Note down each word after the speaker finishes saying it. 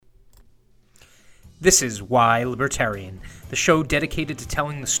This is Why Libertarian, the show dedicated to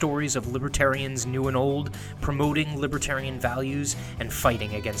telling the stories of libertarians new and old, promoting libertarian values, and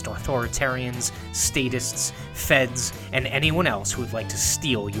fighting against authoritarians, statists, feds, and anyone else who would like to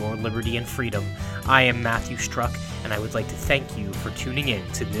steal your liberty and freedom. I am Matthew Struck, and I would like to thank you for tuning in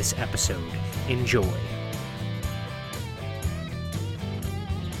to this episode. Enjoy.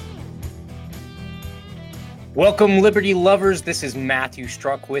 Welcome, Liberty lovers. This is Matthew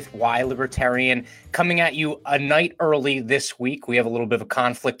Struck with Why Libertarian, coming at you a night early this week. We have a little bit of a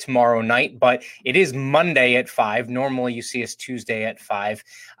conflict tomorrow night, but it is Monday at 5. Normally, you see us Tuesday at 5.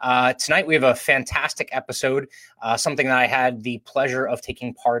 Tonight, we have a fantastic episode, something that I had the pleasure of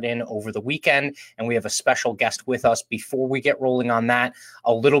taking part in over the weekend, and we have a special guest with us. Before we get rolling on that,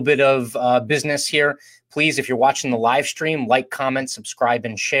 a little bit of business here. Please, if you're watching the live stream, like, comment, subscribe,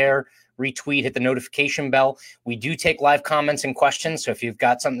 and share. Retweet, hit the notification bell. We do take live comments and questions, so if you've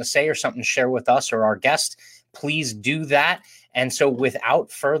got something to say or something to share with us or our guest, please do that. And so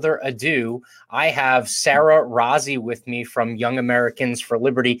without further ado, I have Sarah Rozzi with me from Young Americans for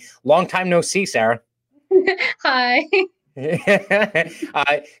Liberty. Long time no see, Sarah. Hi.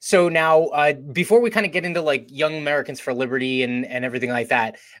 So now, before we kind of get into like Young Americans for Liberty and everything like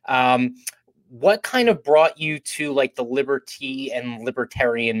that, what kind of brought you to like the liberty and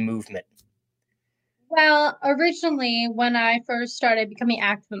libertarian movement? Well, originally, when I first started becoming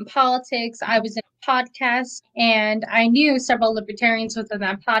active in politics, I was in a podcast and I knew several libertarians within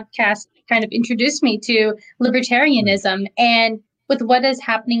that podcast kind of introduced me to libertarianism. And with what is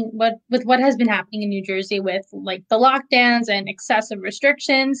happening, with what has been happening in New Jersey with like the lockdowns and excessive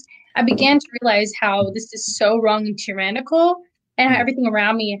restrictions, I began to realize how this is so wrong and tyrannical, and how everything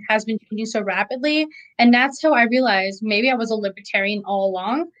around me has been changing so rapidly. And that's how I realized maybe I was a libertarian all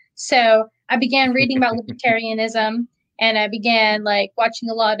along. So I began reading about libertarianism, and I began like watching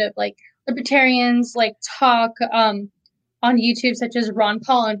a lot of like libertarians like talk on YouTube, such as Ron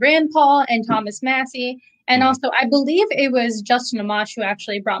Paul and Rand Paul and Thomas Massie. And also, I believe it was Justin Amash who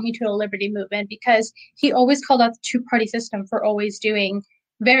actually brought me to the liberty movement, because he always called out the two-party system for always doing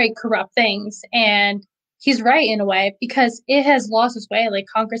very corrupt things. And he's right in a way, because it has lost its way, like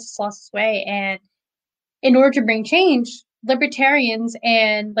Congress has lost its way. And in order to bring change, libertarians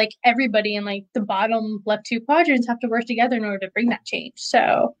and like everybody in like the bottom left two quadrants have to work together in order to bring that change.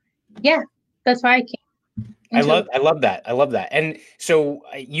 So yeah, that's why I came. I love that. I love that. And so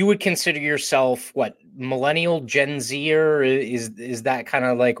you would consider yourself what, millennial, Gen Z, or is that kind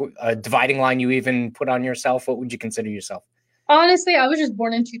of like a dividing line you even put on yourself? What would you consider yourself? Honestly, I was just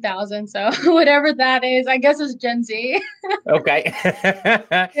born in 2000, so whatever that is, I guess it's Gen Z. Okay.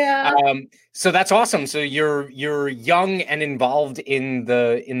 Yeah. So that's awesome. So you're young and involved in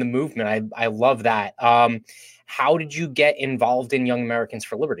the movement. I love that. How did you get involved in Young Americans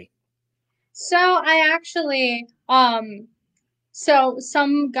for Liberty? So I actually, so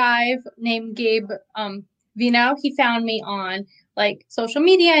some guy named Gabe Vino, he found me on like social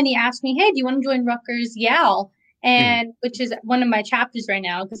media, and he asked me, "Hey, do you want to join Rutgers YAL?" And which is one of my chapters right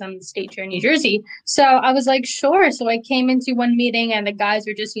now, because I'm the state chair in New Jersey. So I was like, sure. So I came into one meeting, and the guys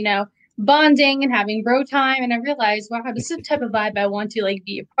were just, bonding and having bro time. And I realized, wow, this is the type of vibe I want to like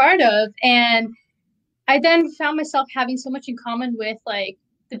be a part of. And I then found myself having so much in common with like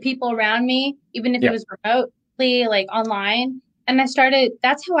the people around me, even if it was remotely, like online. And that's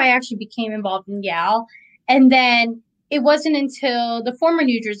how I actually became involved in YAL. And then it wasn't until the former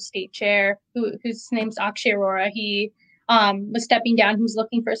New Jersey state chair, whose name's Akshay Arora, he was stepping down, who was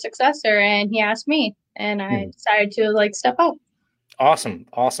looking for a successor, and he asked me, and I decided to like step up. Awesome.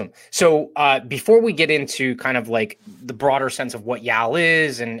 So before we get into kind of like the broader sense of what YAL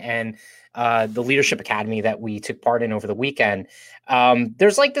is and the Leadership Academy that we took part in over the weekend,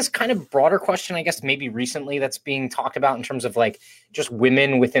 there's like this kind of broader question, I guess, maybe recently that's being talked about in terms of like just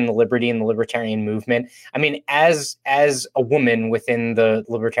women within the liberty and the libertarian movement. I mean, as a woman within the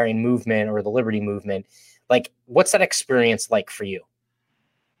libertarian movement or the liberty movement, like what's that experience like for you?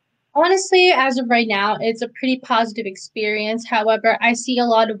 Honestly, as of right now, it's a pretty positive experience. However, I see a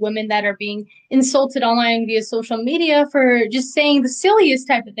lot of women that are being insulted online via social media for just saying the silliest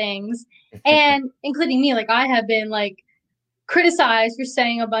type of things, and including me. Like, I have been like criticized for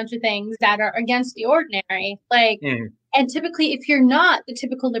saying a bunch of things that are against the ordinary. Like, and typically, if you're not the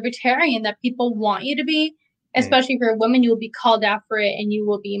typical libertarian that people want you to be, especially if you're a woman, you will be called out for it and you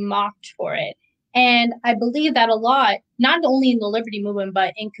will be mocked for it. And I believe that a lot, not only in the liberty movement,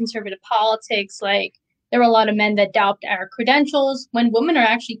 but in conservative politics. Like, there were a lot of men that doubted our credentials when women are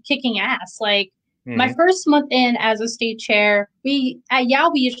actually kicking ass. Like, my first month in as a state chair, at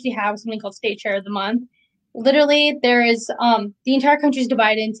YAL, we usually have something called State Chair of the Month. Literally, there is the entire country is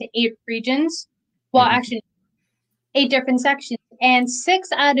divided into 8 regions. Well, actually, 8 different sections, and 6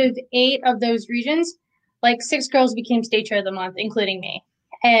 out of 8 of those regions, like 6 girls became state chair of the month, including me.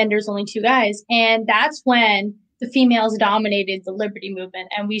 And there's only 2 guys. And that's when the females dominated the liberty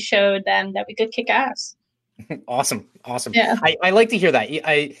movement, and we showed them that we could kick ass. Awesome. Awesome. Yeah. I like to hear that.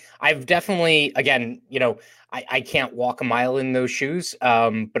 I've definitely, again, I can't walk a mile in those shoes,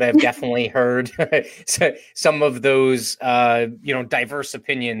 but I've definitely heard some of those, diverse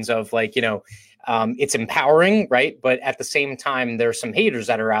opinions of like, it's empowering, right? But at the same time, there's some haters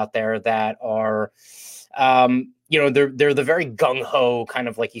that are out there that are, they're the very gung ho kind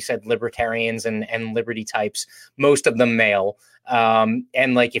of, like you said, libertarians and liberty types, most of them male.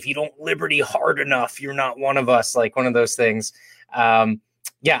 And like, if you don't liberty hard enough, you're not one of us, like one of those things.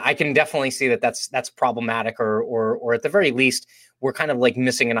 Yeah, I can definitely see that that's problematic, or at the very least, we're kind of like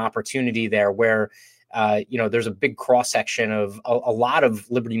missing an opportunity there where, there's a big cross section of a lot of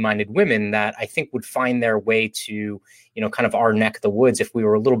liberty-minded women that I think would find their way to, kind of our neck of the woods if we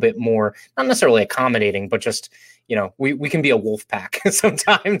were a little bit more, not necessarily accommodating, but just, we can be a wolf pack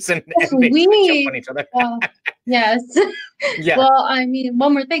sometimes and jump on each other. Yes. Yeah. Well, I mean,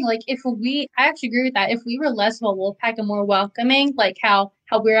 one more thing, like I actually agree with that. If we were less of a wolf pack and more welcoming, like how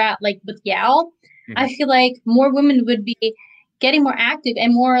we're at, like with Yale, I feel like more women would be getting more active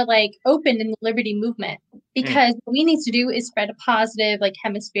and more like open in the liberty movement, because what we need to do is spread a positive like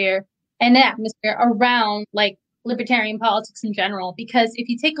hemisphere and atmosphere around like libertarian politics in general. Because if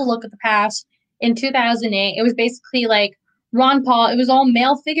you take a look at the past, in 2008, it was basically like Ron Paul, it was all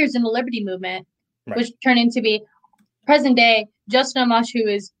male figures in the liberty movement, right, which turned into be present day Justin Amash, who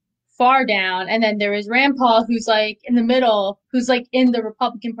is far down, and then there is Rand Paul, who's like in the middle, who's like in the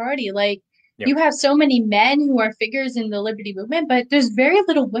Republican Party. Like, yep, you have so many men who are figures in the liberty movement, but there's very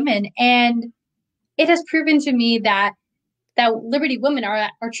little women, and it has proven to me that liberty women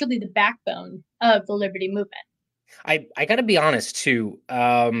are truly the backbone of the liberty movement. I got to be honest too.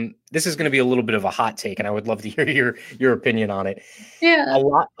 This is going to be a little bit of a hot take, and I would love to hear your opinion on it. Yeah,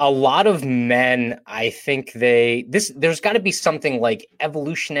 a lot of men, I think there's got to be something like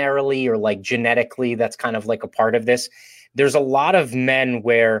evolutionarily or like genetically that's kind of like a part of this. There's a lot of men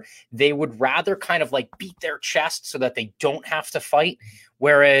where they would rather kind of like beat their chest so that they don't have to fight,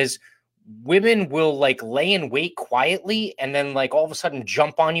 whereas women will like lay in wait quietly and then like all of a sudden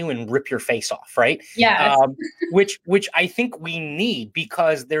jump on you and rip your face off, right? Yeah. Which I think we need,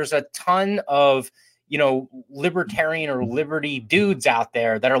 because there's a ton of, libertarian or liberty dudes out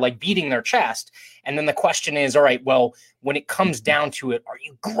there that are like beating their chest. And then the question is, all right, well, when it comes down to it, are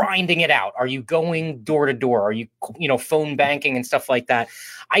you grinding it out? Are you going door to door? Are you, phone banking and stuff like that?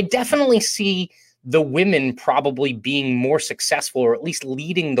 I definitely see the women probably being more successful, or at least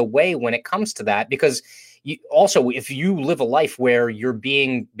leading the way when it comes to that, because also, if you live a life where you're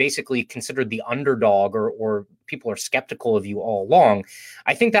being basically considered the underdog, or people are skeptical of you all along,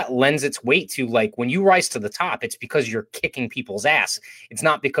 I think that lends its weight to like when you rise to the top, it's because you're kicking people's ass. It's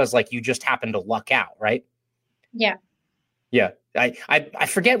not because like you just happen to luck out, right? Yeah. Yeah. I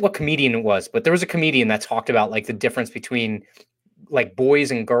forget what comedian it was, but there was a comedian that talked about like the difference between like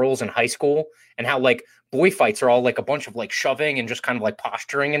boys and girls in high school, and how like boy fights are all like a bunch of like shoving and just kind of like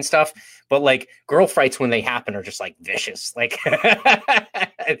posturing and stuff, but like girl fights, when they happen, are just like vicious, like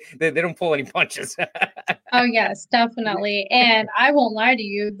they don't pull any punches. Oh yes, definitely. And I won't lie to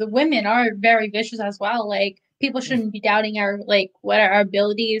you, the women are very vicious as well. Like, people shouldn't be doubting what our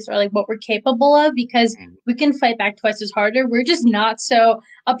abilities, or like what we're capable of, because we can fight back twice as harder. We're just not so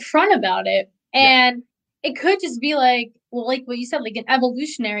upfront about it. And it could just be like, well, like what you said, like an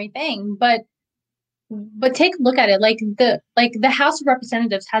evolutionary thing, but take a look at it. Like the House of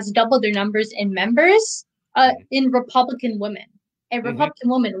Representatives has doubled their numbers in members in Republican women. A Republican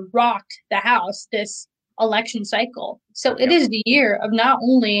woman rocked the House this election cycle. So it is the year of not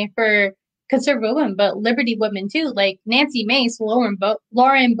only for conservative women, but liberty women too, like Nancy Mace, Lauren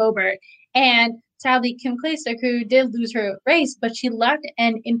Boebert, and sadly Kim Klacik, who did lose her race, but she left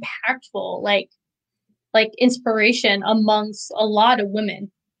an impactful like inspiration amongst a lot of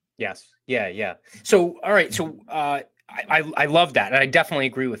women. Yes. Yeah. So, all right. So, I love that. And I definitely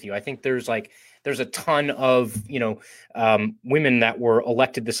agree with you. I think there's a ton of, women that were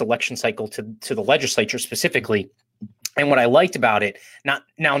elected this election cycle to the legislature specifically. And what I liked about it, not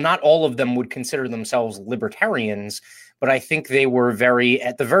all of them would consider themselves libertarians, but I think they were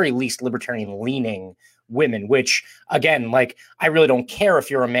at the very least, libertarian leaning women, which again, like, I really don't care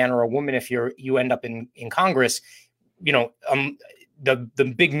if you're a man or a woman, if you end up in Congress,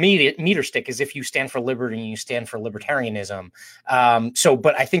 the big meter stick is if you stand for liberty and you stand for libertarianism.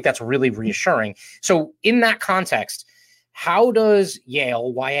 But I think that's really reassuring. So in that context, how does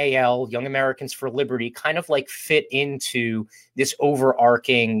Yale, YAL, Young Americans for Liberty, kind of like fit into this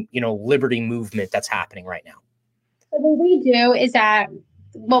overarching, liberty movement that's happening right now? So what we do is that,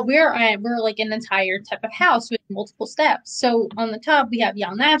 well, we're like an entire type of house with multiple steps. So on the top we have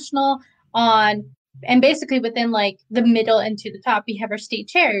Yale National, and basically within like the middle and to the top we have our state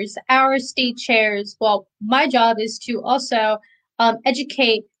chairs. Our state chairs, well, my job is to also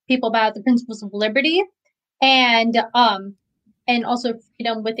educate people about the principles of liberty and also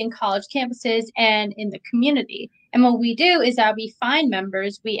freedom within college campuses and in the community. And what we do is that we find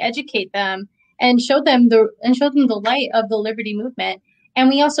members, we educate them, and show them the light of the liberty movement. And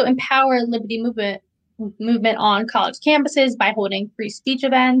we also empower liberty movement on college campuses by holding free speech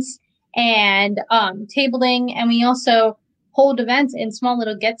events and tabling. And we also hold events and small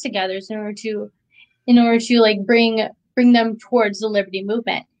little get-togethers in order to like bring them towards the liberty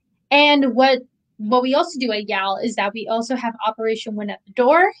movement. And what we also do at YAL is that we also have Operation Win at the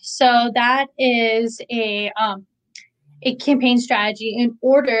Door. So that is a campaign strategy in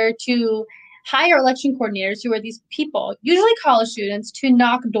order to hire election coordinators, who are these people, usually college students, to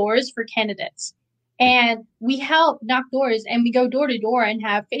knock doors for candidates. And we help knock doors, and we go door to door and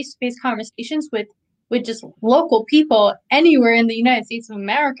have face-to-face conversations with just local people anywhere in the United States of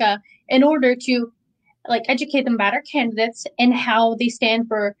America in order to like educate them about our candidates and how they stand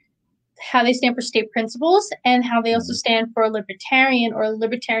for state principles, and how they also stand for libertarian or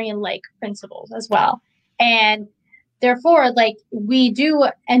libertarian-like principles as well. And therefore, like, we do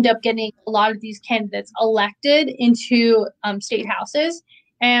end up getting a lot of these candidates elected into state houses.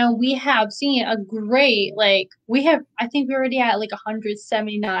 And we have seen a great, I think we're already at like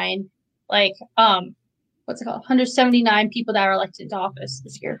 179, 179 people that are elected to office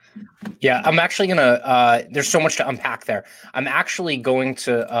this year. Yeah, I'm actually going to, there's so much to unpack there. I'm actually going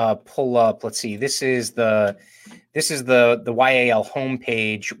to pull up, let's see, this is the YAL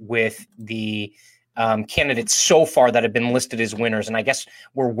homepage with the candidates so far that have been listed as winners. And I guess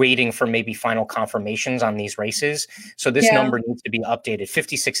we're waiting for maybe final confirmations on these races. So this number needs to be updated.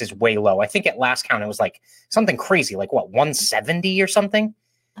 56 is way low. I think at last count, it was like something crazy, like what, 170 or something?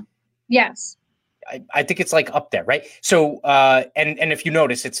 Yes. I think it's like up there, right? So, and if you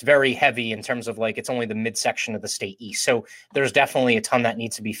notice, it's very heavy in terms of like, it's only the midsection of the state east. So there's definitely a ton that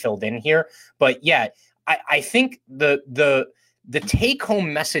needs to be filled in here. But yeah, I think the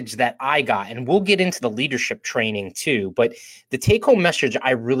take-home message that I got, and we'll get into the leadership training too, but the take-home message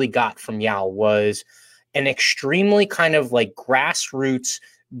I really got from YAL was an extremely kind of like grassroots,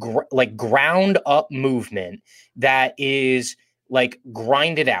 like ground up movement that is like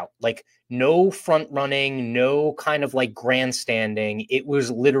grinded out, like no front running, no kind of like grandstanding. It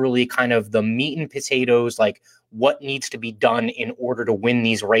was literally kind of the meat and potatoes, like what needs to be done in order to win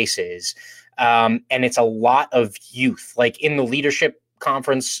these races. And it's a lot of youth, like in the leadership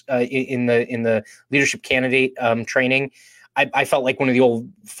conference, in the leadership candidate training. I felt like one of the old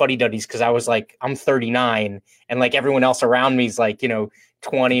fuddy-duddies because I was like, I'm 39, and like everyone else around me is like,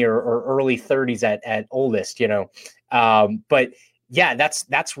 20 or early 30s at oldest, but yeah,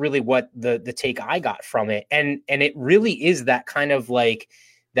 that's really what the take I got from it. And it really is that kind of like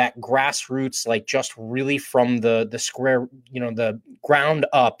that grassroots, like just really from the square, the ground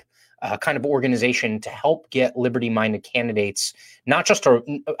up kind of organization to help get liberty-minded candidates, not just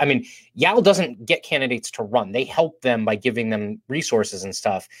YAL doesn't get candidates to run. They help them by giving them resources and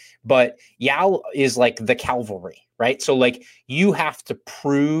stuff. But YAL is like the cavalry, right? So like you have to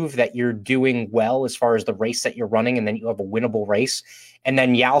prove that you're doing well as far as the race that you're running, and then you have a winnable race. And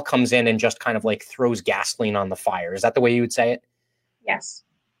then YAL comes in and just kind of like throws gasoline on the fire. Is that the way you would say it? Yes.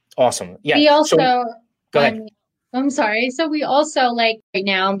 Awesome. Yeah. We also, go ahead. I'm sorry. So we also like right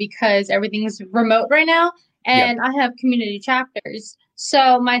now, because everything's remote right now, and I have community chapters.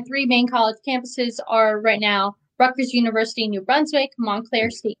 So my 3 main college campuses are right now Rutgers University, New Brunswick,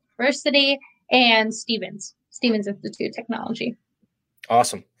 Montclair State University, and Stevens Institute of Technology.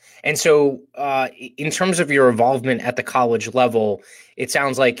 Awesome. And so in terms of your involvement at the college level, it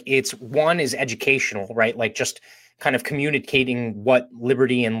sounds like one is educational, right? Like just kind of communicating what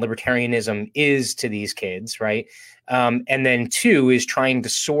liberty and libertarianism is to these kids, right? And then 2 is trying to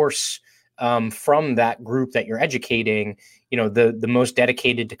source from that group that you're educating, the most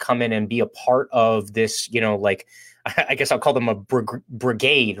dedicated to come in and be a part of this, like, I guess I'll call them a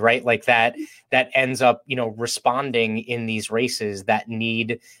brigade, right? Like that ends up, responding in these races that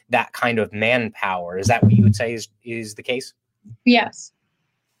need that kind of manpower. Is that what you would say is the case? Yes.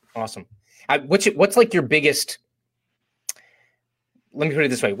 Awesome. What's like your biggest, let me put it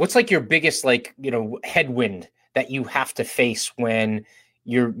this way. What's like your biggest, headwind that you have to face when,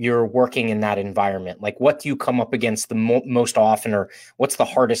 you're working in that environment? Like, what do you come up against the most often, or what's the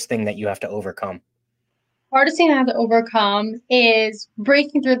hardest thing that you have to overcome? Hardest thing I have to overcome is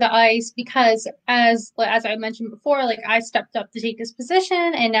breaking through the ice because as I mentioned before, like I stepped up to take this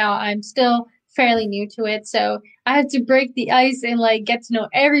position and now I'm still fairly new to it. So I have to break the ice and like get to know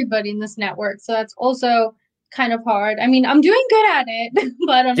everybody in this network. So that's also kind of hard. I mean, I'm doing good at it,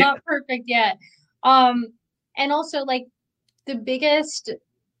 but I'm not perfect yet. Um, and also like the biggest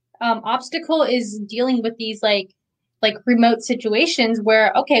obstacle is dealing with these like remote situations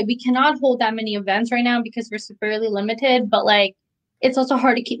where okay we cannot hold that many events right now because we're severely limited, but like it's also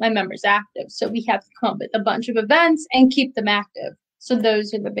hard to keep my members active, so we have to come up with a bunch of events and keep them active. So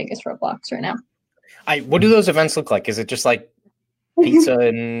those are the biggest roadblocks right now. What do those events look like? Is it just like pizza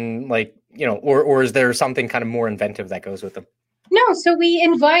and like, or is there something kind of more inventive that goes with them? No, so we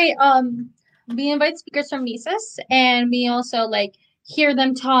invite speakers from Mises, and we also like hear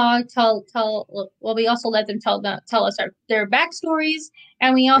them talk, well, we also let them tell us their backstories,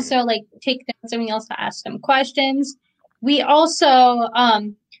 and we also like take notes, and we also ask them questions. We also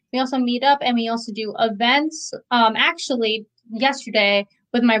meet up, and we also do events. Actually, yesterday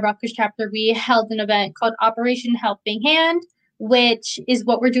with my Rutgers chapter, we held an event called Operation Helping Hand, which is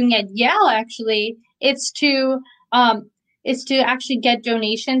what we're doing at Yale. Actually, it's to actually get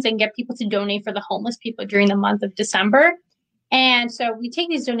donations and get people to donate for the homeless people during the month of December. And so we take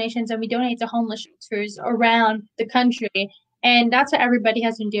these donations and we donate to homeless shelters around the country. And that's what everybody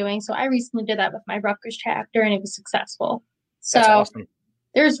has been doing. So I recently did that with my Rutgers chapter and it was successful. So that's awesome.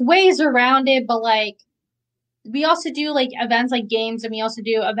 There's ways around it, but like we also do like events like games, and we also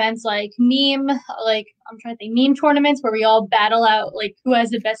do events like I'm trying to think, meme tournaments where we all battle out like who has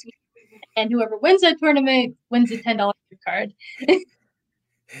the best meme, and whoever wins that tournament wins a $10 gift card.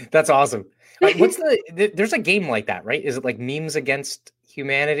 That's awesome. Like, there's a game like that, right? Is it like Memes Against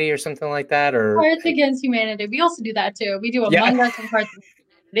Humanity or something like that? Or Cards Against Humanity. We also do that too. We do Among Us and Cards Against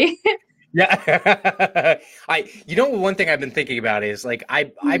Humanity. Yeah. One thing I've been thinking about is like I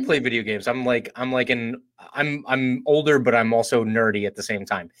play video games. I'm older, but I'm also nerdy at the same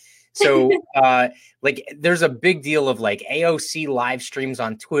time. So like there's a big deal of like AOC live streams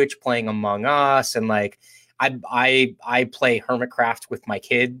on Twitch playing Among Us, and like I play Hermitcraft with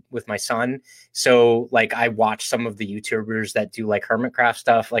my son. So like I watch some of the YouTubers that do like Hermitcraft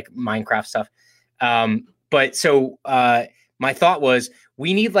stuff, like Minecraft stuff. But so my thought was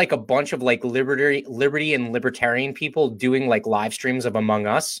we need like a bunch of like liberty and libertarian people doing like live streams of Among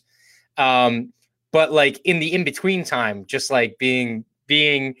Us. But like in the in-between time, just like being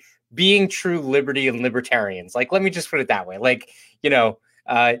true liberty and libertarians. Like, let me just put it that way. Like,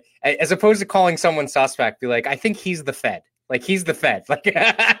 as opposed to calling someone suspect, be like, I think he's the Fed. Like, he's the Fed. Like,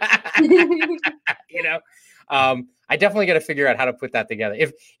 I definitely got to figure out how to put that together.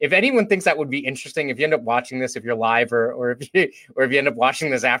 If anyone thinks that would be interesting, if you end up watching this, if you're live or if you end up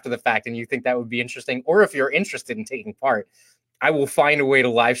watching this after the fact and you think that would be interesting, or if you're interested in taking part, I will find a way to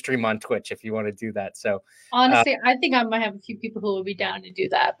live stream on Twitch if you want to do that. So honestly, I think I might have a few people who will be down to do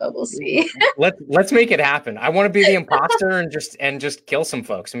that, but we'll see. let's make it happen. I want to be the imposter and just kill some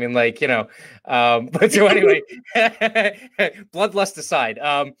folks. I mean, like, but so anyway, bloodlust aside.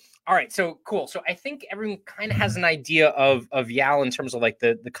 All right, so cool. So I think everyone kind of has an idea of YAL in terms of like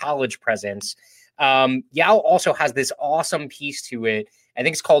the college presence. YAL also has this awesome piece to it. I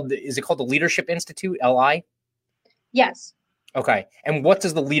think is it called the Leadership Institute, LI? Yes. Okay. And what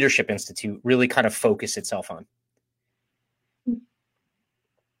does the Leadership Institute really kind of focus itself on?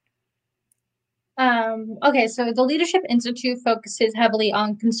 Okay, so the Leadership Institute focuses heavily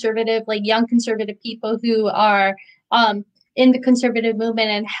on young conservative people who are in the conservative movement,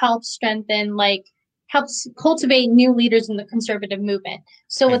 and helps cultivate new leaders in the conservative movement.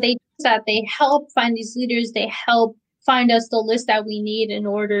 So what they do is that they help find these leaders, they help find us the list that we need in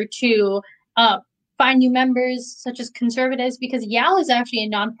order to find new members, such as conservatives, because YAL is actually a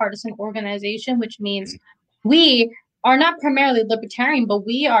nonpartisan organization, which means we are not primarily libertarian, but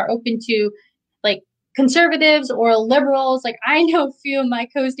we are open to like conservatives or liberals. Like I know a few of my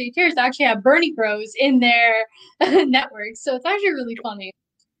co-state chairs actually have Bernie Bros in their network, so it's actually really funny.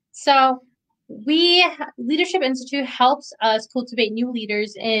 So Leadership Institute helps us cultivate new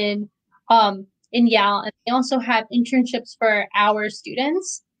leaders in YAL, and they also have internships for our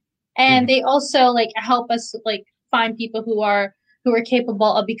students. And they also like help us like find people who are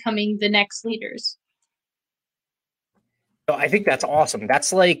capable of becoming the next leaders. So I think that's awesome.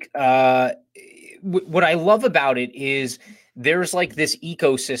 That's like what I love about it is there's like this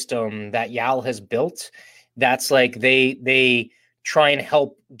ecosystem that YAL has built. That's like they try and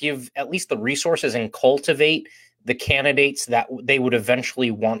help give at least the resources and cultivate the candidates that they would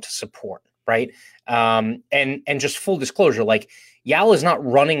eventually want to support, right? And just full disclosure, like YAL is not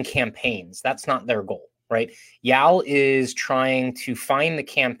running campaigns. That's not their goal, right? YAL is trying to find the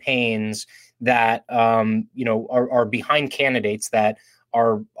campaigns that are behind candidates that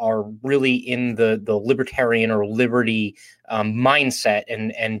are really in the libertarian or liberty mindset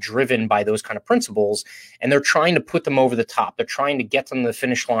and driven by those kind of principles, and they're trying to put them over the top. They're trying to get them to the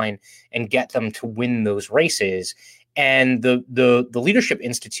finish line and get them to win those races. And the Leadership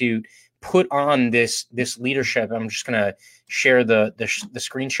Institute put on this leadership. I'm just going to share the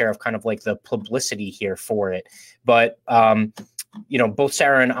screen share of kind of like the publicity here for it. But both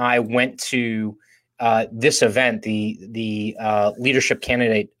Sarah and I went to this event, the Leadership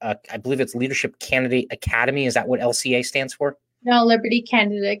Candidate, I believe it's Leadership Candidate Academy. Is that what LCA stands for? No, Liberty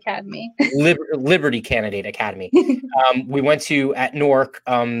Candidate Academy. Liberty Candidate Academy. We went to at Newark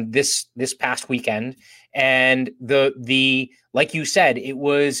this past weekend, and the like you said, it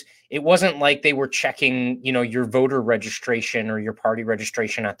wasn't like they were checking, your voter registration or your party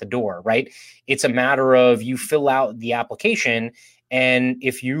registration at the door, right? It's a matter of you fill out the application, and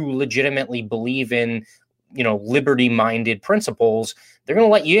if you legitimately believe in, liberty-minded principles, they're going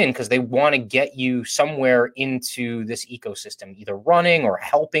to let you in because they want to get you somewhere into this ecosystem, either running or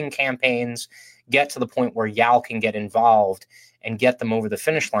helping campaigns get to the point where YAL can get involved and get them over the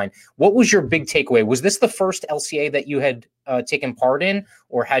finish line. What was your big takeaway? Was this the first LCA that you had taken part in,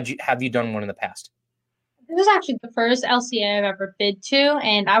 or have you done one in the past? This was actually the first LCA I've ever bid to,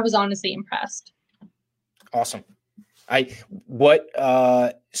 and I was honestly impressed. Awesome. What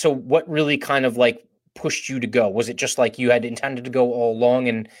really kind of like pushed you to go? Was it just like you had intended to go all along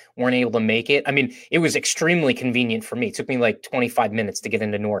and weren't able to make it? I mean, it was extremely convenient for me. It took me like 25 minutes to get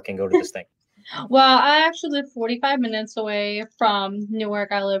into Newark and go to this thing. Well, I actually live 45 minutes away from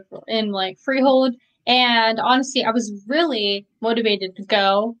Newark. I live in like Freehold. And honestly, I was really motivated to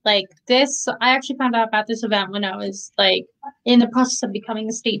go. Like this, I actually found out about this event when I was like in the process of becoming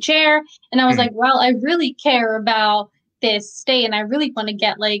a state chair. And I was like, well, I really care about this state, and I really want to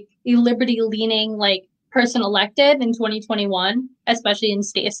get like a liberty leaning like person elected in 2021, especially in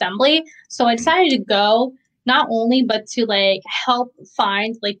state assembly. So I decided to go, not only but to like help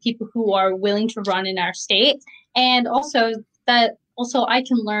find like people who are willing to run in our state, and also I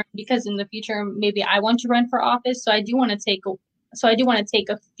can learn, because in the future maybe I want to run for office. So I do want to take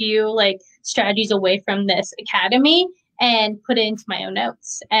a few like strategies away from this academy and put it into my own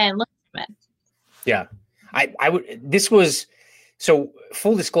notes and learn from it. Yeah. So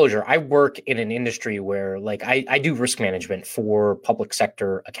full disclosure, I work in an industry where like I do risk management for public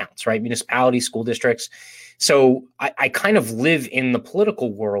sector accounts, right? Municipalities, school districts. So I kind of live in the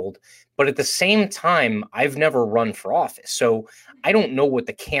political world, but at the same time, I've never run for office. So I don't know what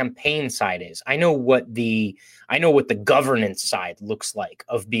the campaign side is. I know what the governance side looks like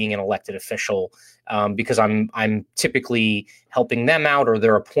of being an elected official, because I'm typically helping them out or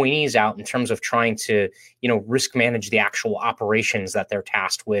their appointees out in terms of trying to, risk manage the actual operations that they're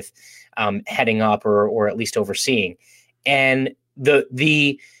tasked with heading up or at least overseeing. And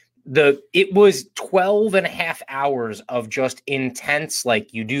it was 12 and a half hours of just intense,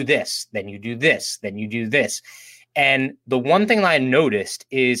 like you do this, then you do this, then you do this. And the one thing that I noticed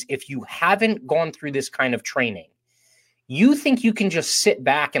is if you haven't gone through this kind of training, you think you can just sit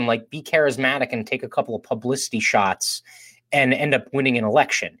back and like be charismatic and take a couple of publicity shots and end up winning an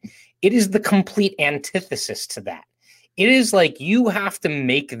election. It is the complete antithesis to that. It is like you have to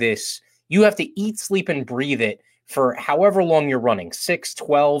make this, you have to eat, sleep, and breathe it for however long you're running, 6,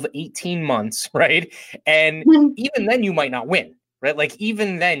 12, 18 months, right? And even then you might not win, right? Like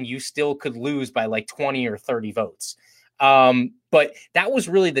even then you still could lose by like 20 or 30 votes. But that was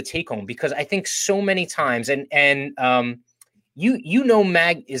really the take home, because I think so many times, and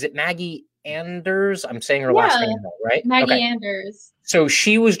is it Maggie Anders? I'm saying her last name, right? Maggie Anders. So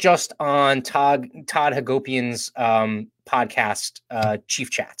she was just on Todd Hagopian's podcast, Chief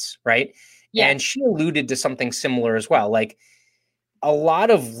Chats, right? Yeah. And she alluded to something similar as well. Like a lot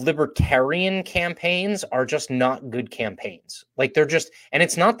of libertarian campaigns are just not good campaigns. Like they're just, and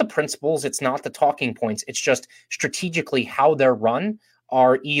it's not the principles, it's not the talking points. It's just strategically how they're run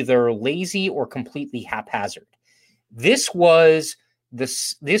are either lazy or completely haphazard. This was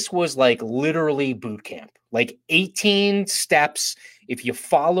like literally boot camp, like 18 steps. If you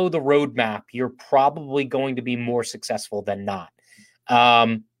follow the roadmap, you're probably going to be more successful than not.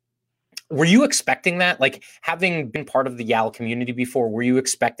 Were you expecting that? Like having been part of the YAL community before, were you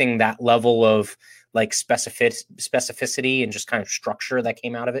expecting that level of like specificity and just kind of structure that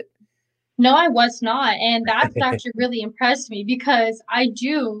came out of it? No, I was not. And that's actually really impressed me, because I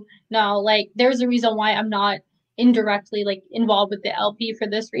do know like there's a reason why I'm not indirectly like involved with the LP for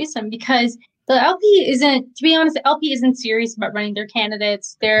this reason, because the LP isn't, to be honest, the LP isn't serious about running their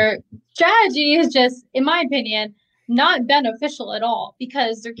candidates. Their strategy is just, in my opinion, not beneficial at all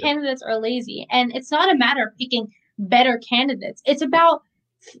because their candidates are lazy. And it's not a matter of picking better candidates. It's about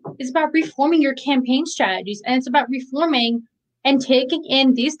reforming your campaign strategies, and it's about reforming and taking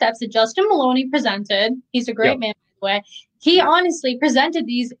in these steps that Justin Maloney presented. He's a great man, by the way. He honestly presented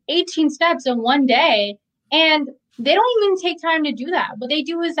these 18 steps in one day, and they don't even take time to do that. What they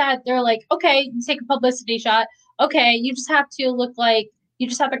do is that they're like, okay, you take a publicity shot. Okay, you just have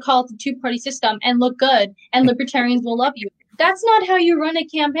to call it the two-party system and look good, and libertarians will love you. That's not how you run a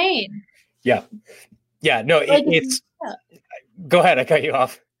campaign. Yeah. No, it's go ahead. I cut you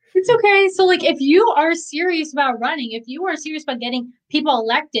off. It's okay. So like, if you are serious about running, if you are serious about getting people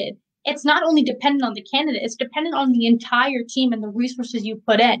elected, it's not only dependent on the candidate, it's dependent on the entire team and the resources you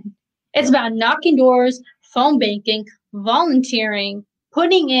put in. It's about knocking doors, phone banking, volunteering,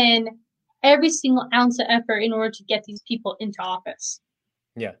 putting in every single ounce of effort in order to get these people into office.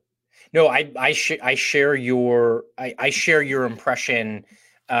 Yeah. No, I share your impression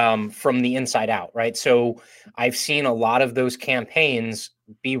from the inside out, right? So I've seen a lot of those campaigns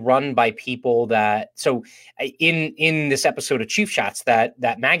be run by people that, so in this episode of Chief Shots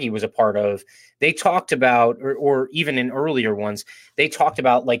that Maggie was a part of, they talked about, or even in earlier ones, they talked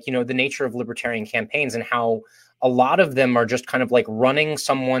about like, the nature of libertarian campaigns and how a lot of them are just kind of like running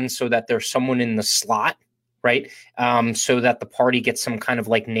someone so that there's someone in the slot, right? So that the party gets some kind of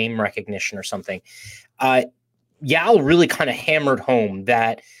like name recognition or something. Yao really kind of hammered home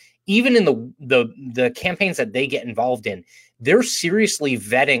that even in the campaigns that they get involved in, they're seriously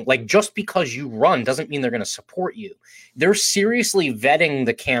vetting, like just because you run doesn't mean they're going to support you. They're seriously vetting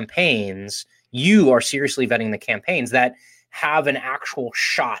the campaigns. You are seriously vetting the campaigns that have an actual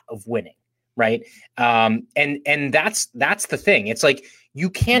shot of winning, right? And that's the thing. It's like, you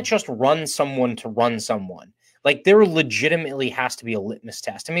can't just run someone to run someone. Like there legitimately has to be a litmus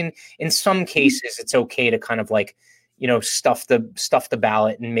test. I mean, in some cases, it's okay to kind of like, stuff the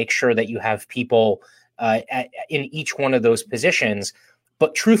ballot and make sure that you have people in each one of those positions.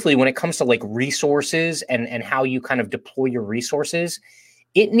 But truthfully, when it comes to like resources and how you kind of deploy your resources,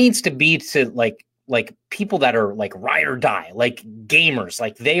 it needs to be to like people that are like ride or die, like gamers,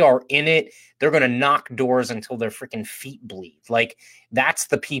 like they are in it. They're going to knock doors until their freaking feet bleed. Like that's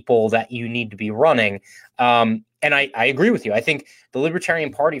the people that you need to be running. And I agree with you. I think the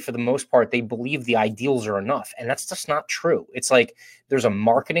Libertarian Party, for the most part, they believe the ideals are enough. And that's just not true. It's like there's a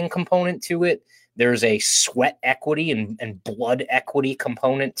marketing component to it. There's a sweat equity and blood equity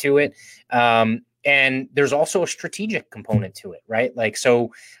component to it. And there's also a strategic component to it, right? Like,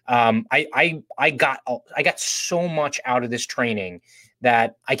 so I got so much out of this training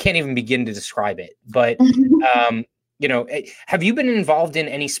that I can't even begin to describe it. But have you been involved in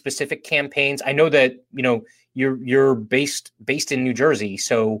any specific campaigns? I know that you're based in New Jersey,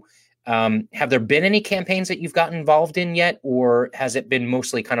 so have there been any campaigns that you've gotten involved in yet, or has it been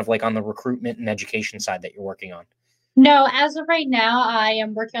mostly kind of like on the recruitment and education side that you're working on? No, as of right now, I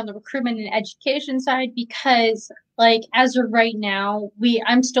am working on the recruitment and education side because, like, as of right now,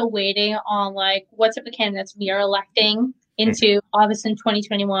 I'm still waiting on like what type of candidates we are electing into office in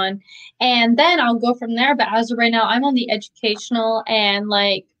 2021, and then I'll go from there. But as of right now, I'm on the educational and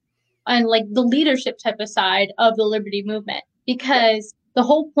the leadership type of side of the liberty movement, because the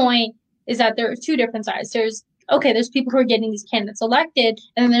whole point is that there are two different sides. There's people who are getting these candidates elected,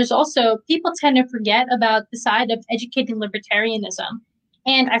 and then there's also people tend to forget about the side of educating libertarianism.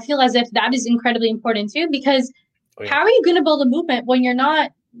 And I feel as if that is incredibly important too, because how are you going to build a movement when you're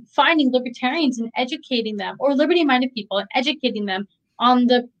not finding libertarians and educating them, or liberty-minded people and educating them on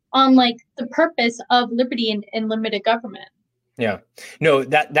the purpose of liberty and limited government? Yeah, no,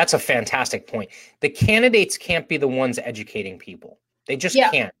 that's a fantastic point. The candidates can't be the ones educating people. They just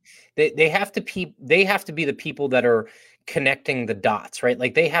can't. They have to be the people that are connecting the dots, right?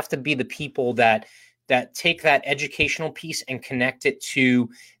 Like they have to be the people that take that educational piece and connect it to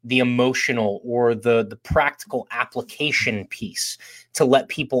the emotional or the practical application piece to let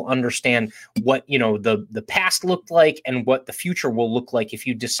people understand what, the past looked like and what the future will look like if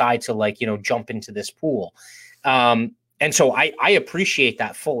you decide to jump into this pool. And so I appreciate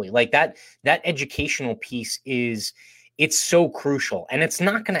that fully. Like that educational piece it's so crucial, and it's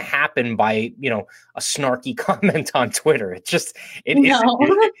not going to happen by, a snarky comment on Twitter. It's just,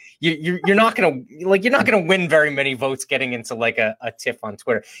 you're not going to win very many votes getting into like a tiff on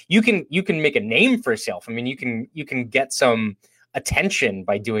Twitter. You can make a name for yourself. I mean, you can get some attention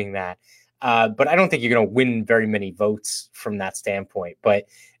by doing that. But I don't think you're going to win very many votes from that standpoint. But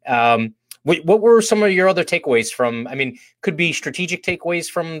What were some of your other takeaways from, I mean, could be strategic takeaways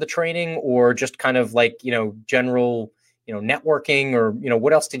from the training or just kind of like, general, networking or,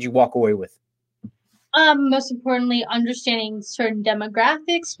 what else did you walk away with? Most importantly, understanding certain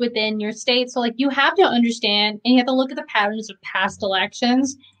demographics within your state. So, like, you have to understand and you have to look at the patterns of past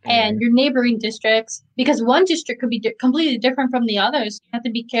elections and your neighboring districts because one district could be completely different from the others. You have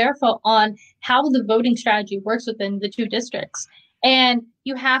to be careful on how the voting strategy works within the two districts. And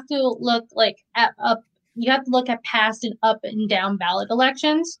you have to look like at up. You have to look at past and up and down ballot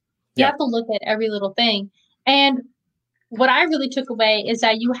elections. You have to look at every little thing. And what I really took away is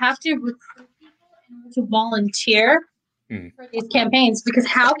that you have to recruit to volunteer for these campaigns because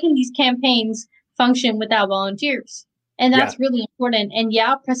how can these campaigns function without volunteers? And that's really important. And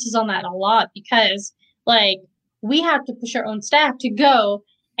presses on that a lot because like we have to push our own staff to go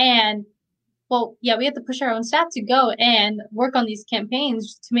and we have to push our own staff to go and work on these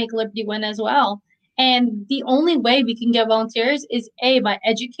campaigns to make Liberty win as well. And the only way we can get volunteers is by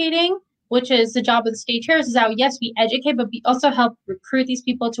educating, which is the job of the state chairs, is that yes, we educate, but we also help recruit these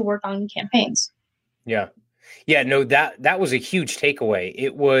people to work on campaigns. Yeah. Yeah, no, that was a huge takeaway.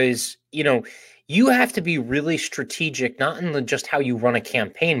 It was, you have to be really strategic, not in just how you run a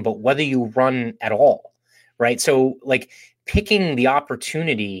campaign, but whether you run at all, right? So like picking the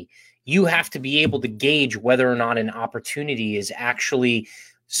opportunity, you have to be able to gauge whether or not an opportunity is actually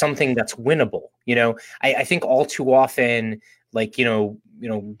something that's winnable. I think all too often, like,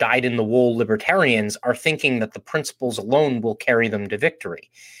 dyed-in-the-wool libertarians are thinking that the principles alone will carry them to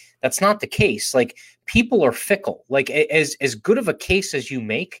victory. That's not the case. Like, people are fickle. Like, as good of a case as you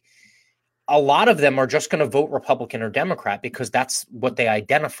make, a lot of them are just going to vote Republican or Democrat because that's what they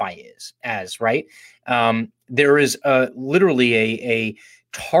identify as, right? There is literally a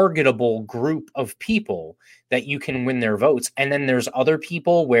targetable group of people that you can win their votes. And then there's other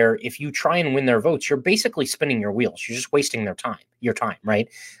people where if you try and win their votes, you're basically spinning your wheels. You're just wasting your time, right?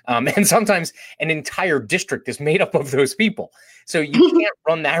 And sometimes an entire district is made up of those people. So you can't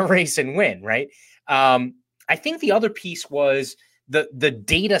run that race and win, right? I think the other piece was the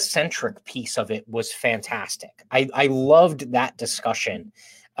data-centric piece of it was fantastic. I loved that discussion,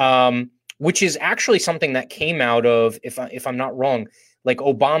 which is actually something that came out of, if I'm not wrong, like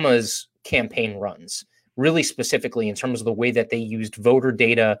Obama's campaign runs, really specifically in terms of the way that they used voter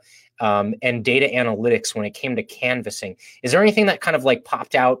data and data analytics when it came to canvassing. Is there anything that kind of like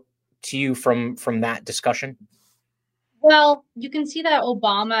popped out to you from that discussion? Well, you can see that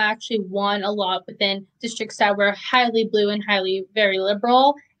Obama actually won a lot within districts that were highly blue and very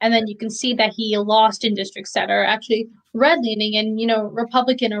liberal. And then you can see that he lost in districts that are actually red leaning and,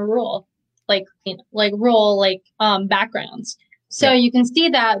 Republican or rural, backgrounds. So you can see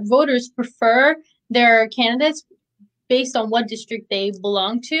that voters prefer their candidates based on what district they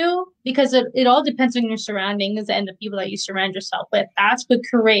belong to, because it all depends on your surroundings and the people that you surround yourself with. That's what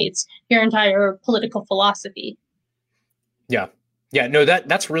creates your entire political philosophy. Yeah. Yeah, no,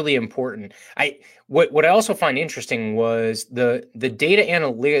 that's really important. What I also find interesting was the data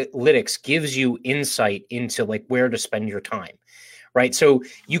analytics gives you insight into like where to spend your time, right? So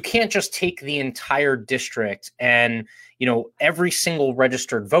you can't just take the entire district and, every single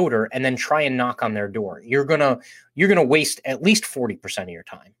registered voter and then try and knock on their door. You're gonna waste at least 40% of your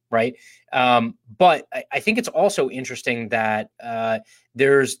time, right? But I think it's also interesting that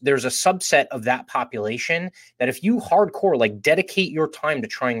there's a subset of that population that if you hardcore, like dedicate your time to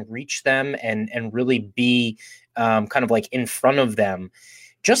try and reach them and really be kind of like in front of them,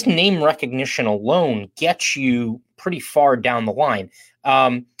 just name recognition alone gets you pretty far down the line.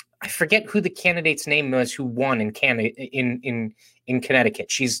 I forget who the candidate's name was who won in Connecticut.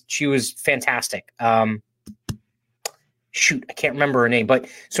 She was fantastic. Shoot, I can't remember her name, but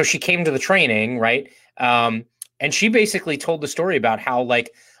so she came to the training, right? And she basically told the story about how like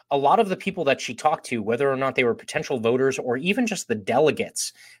a lot of the people that she talked to, whether or not they were potential voters or even just the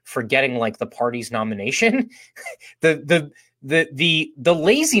delegates for getting like the party's nomination, the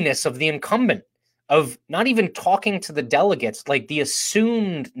laziness of the incumbent of not even talking to the delegates, like the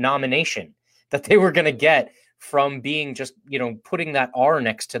assumed nomination that they were going to get from being just, putting that R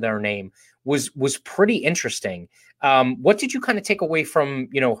next to their name was pretty interesting. What did you kind of take away from,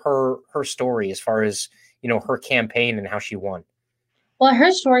 her story as far as, her campaign and how she won? Well,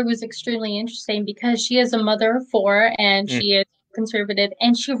 her story was extremely interesting because she is a mother of four and she is conservative,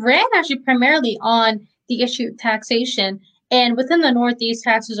 and she ran actually primarily on the issue of taxation. And within the Northeast,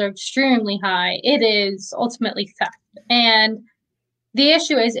 taxes are extremely high. It is ultimately theft. And the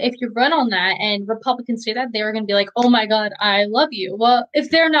issue is if you run on that and Republicans say that, they're going to be like, oh my God, I love you. Well,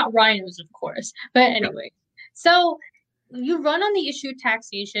 if they're not rhinos, of course. But anyway, so you run on the issue of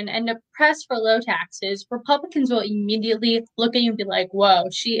taxation and the press for low taxes, Republicans will immediately look at you and be like, whoa,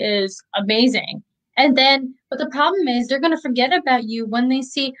 she is amazing. And then, but the problem is they're going to forget about you when they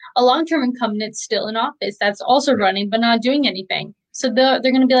see a long-term incumbent still in office that's also running but not doing anything. So they're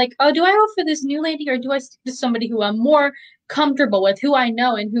going to be like, oh, do I vote for this new lady or do I stick to somebody who I'm more comfortable with, who I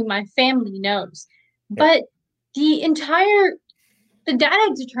know and who my family knows? Yeah. But the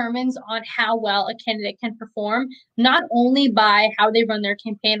data determines on how well a candidate can perform, not only by how they run their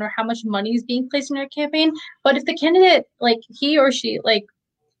campaign or how much money is being placed in their campaign, but if the candidate, like he or she,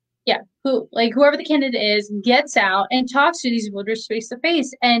 whoever the candidate is, gets out and talks to these voters face to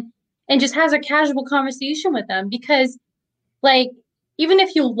face and just has a casual conversation with them. Because like even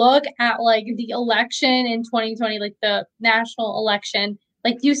if you look at like the election in 2020, like the national election,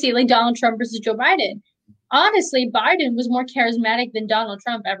 like you see like Donald Trump versus Joe Biden. Honestly, Biden was more charismatic than Donald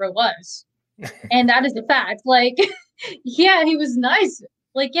Trump ever was. And that is a fact. Like, yeah, he was nice.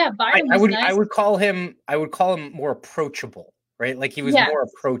 Like, yeah, Biden was nice. I would call him more approachable, right? Like he was more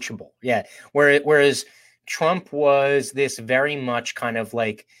approachable. Yeah. Whereas Trump was this very much kind of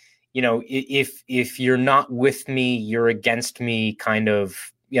like, you know, if you're not with me, you're against me kind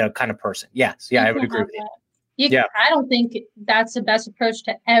of person. Yes. Yeah, I would agree with you. I don't think that's the best approach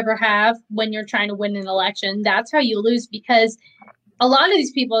to ever have when you're trying to win an election. That's how you lose, because a lot of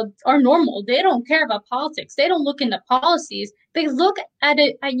these people are normal. They don't care about politics. They don't look into policies. They look at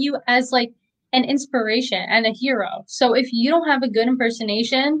you as like an inspiration and a hero. So if you don't have a good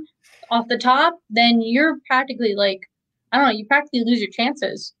impersonation off the top, then you're practically like, I don't know, you practically lose your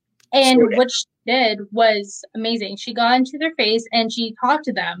chances. And what she did was amazing. She got into their face and she talked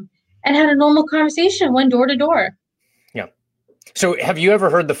to them and had a normal conversation, went door to door. Yeah. So have you ever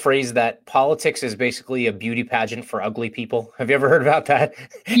heard the phrase that politics is basically a beauty pageant for ugly people? Have you ever heard about that?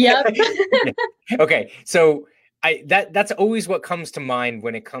 Yep. Okay. So that's always what comes to mind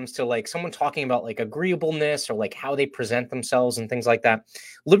when it comes to like someone talking about like agreeableness or like how they present themselves and things like that.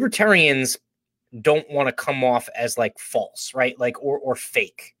 Libertarians don't want to come off as like false, right? Like or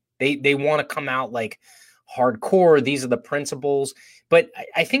fake. They want to come out like hardcore. These are the principles. But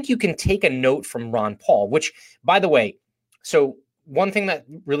I think you can take a note from Ron Paul, which, by the way, so one thing that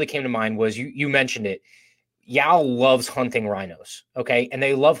really came to mind was you mentioned it. Yao loves hunting rhinos, okay? And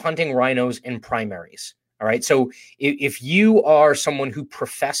they love hunting rhinos in primaries, all right? So if you are someone who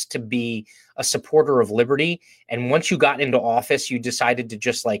professed to be a supporter of liberty, and once you got into office, you decided to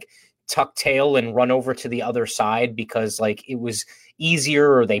just like tuck tail and run over to the other side because like it was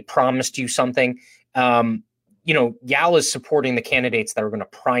easier or they promised you something, Yao is supporting the candidates that are going to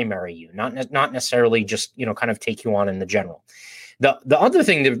primary you, not necessarily just, kind of take you on in the general. The other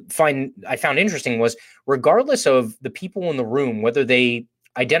thing I found interesting was regardless of the people in the room, whether they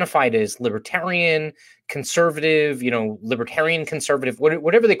identified as libertarian, conservative, libertarian, conservative,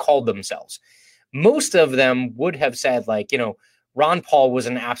 whatever they called themselves, most of them would have said like, Ron Paul was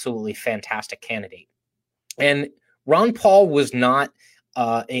an absolutely fantastic candidate. And Ron Paul was not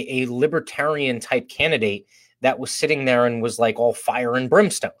a libertarian type candidate that was sitting there and was like all fire and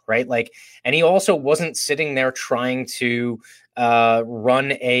brimstone, right? Like, and he also wasn't sitting there trying to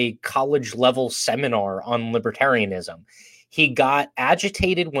run a college level seminar on libertarianism. He got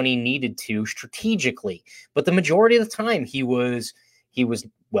agitated when he needed to strategically, but the majority of the time he was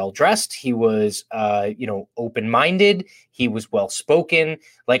well dressed. He was, open-minded. He was well-spoken.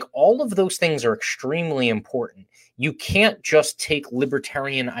 Like all of those things are extremely important. You can't just take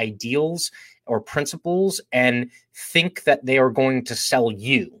libertarian ideals or principles and think that they are going to sell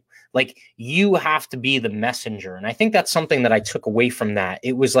you. Like you have to be the messenger. And I think that's something that I took away from that.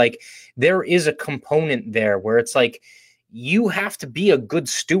 It was like, there is a component there where it's like, you have to be a good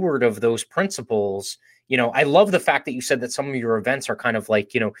steward of those principles. I love the fact that you said that some of your events are kind of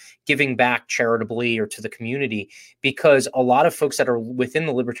like, giving back charitably or to the community, because a lot of folks that are within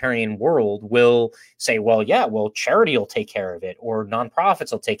the libertarian world will say, well, yeah, charity will take care of it or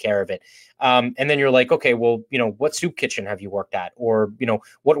nonprofits will take care of it. And then you're like, okay, well, what soup kitchen have you worked at? Or,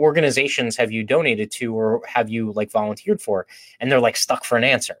 what organizations have you donated to or have you like volunteered for? And they're like stuck for an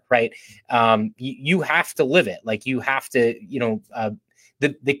answer, right? You have to live it. Like you have to,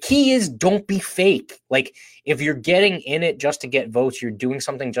 the key is don't be fake. Like if you're getting in it just to get votes, you're doing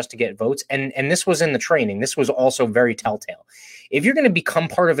something just to get votes. And this was in the training. This was also very telltale. If you're going to become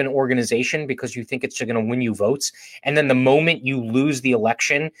part of an organization because you think it's going to win you votes, and then the moment you lose the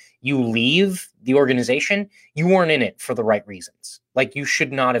election, you leave the organization, you weren't in it for the right reasons. Like you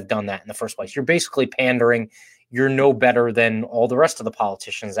should not have done that in the first place. You're basically pandering. You're no better than all the rest of the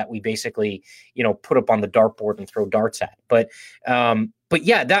politicians that we basically, put up on the dartboard and throw darts at. But but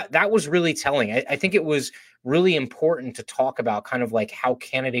yeah, that was really telling. I think it was really important to talk about kind of like how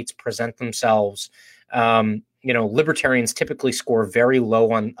candidates present themselves. Libertarians typically score very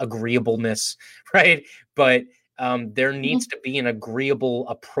low on agreeableness, right? But there needs to be an agreeable,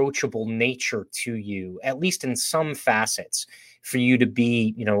 approachable nature to you, at least in some facets, for you to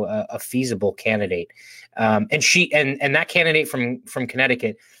be, a feasible candidate. And that candidate from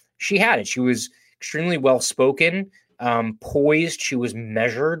Connecticut, she had it. She was extremely well spoken, poised. She was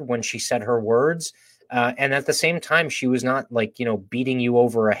measured when she said her words. And at the same time, she was not like, beating you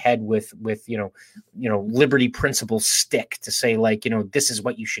over a head with liberty principle stick to say like, this is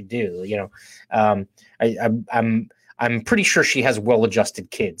what you should do. I'm pretty sure she has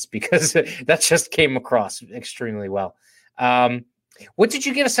well-adjusted kids because that just came across extremely well. What did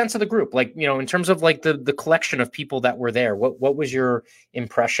you get a sense of the group? Like, in terms of like the collection of people that were there, what was your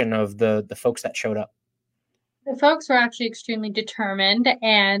impression of the folks that showed up? The folks were actually extremely determined,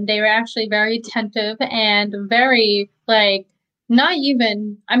 and they were actually very attentive and very like not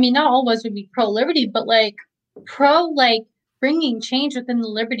all of us would be pro-liberty, but like pro like bringing change within the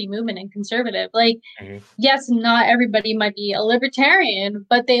liberty movement and conservative. Like, yes, not everybody might be a libertarian,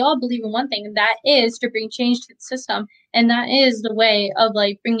 but they all believe in one thing, and that is to bring change to the system. And that is the way of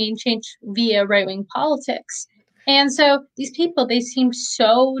like bringing change via right-wing politics. And so these people, they seem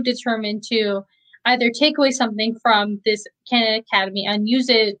so determined to either take away something from this candidate academy and use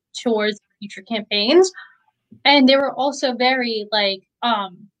it towards future campaigns. And they were also very like,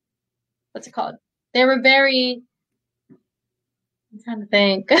 what's it called? They were very, I'm trying to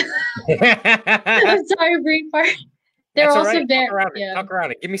think. I'm sorry, brain fart. They're That's also right. very Talk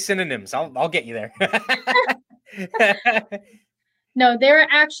around it. Give me synonyms. I'll get you there. No, they were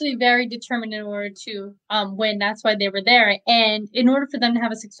actually very determined in order to win. That's why they were there. And in order for them to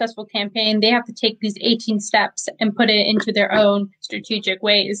have a successful campaign, they have to take these 18 steps and put it into their own strategic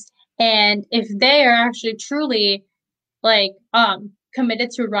ways. And if they are actually truly like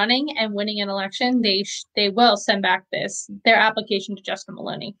committed to running and winning an election, they will send back their application to Justin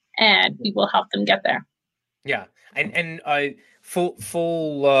Maloney, and we will help them get there. Yeah, and full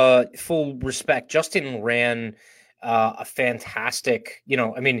respect. Justin ran a fantastic,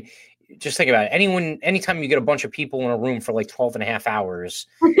 just think about it. Anytime you get a bunch of people in a room for like 12 and a half hours,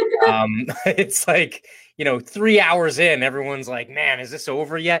 it's like, 3 hours in, everyone's like, man, is this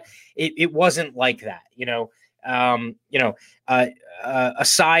over yet? It wasn't like that,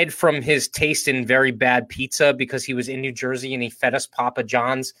 aside from his taste in very bad pizza because he was in New Jersey and he fed us Papa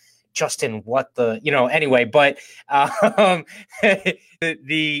John's. Justin, what the, anyway, but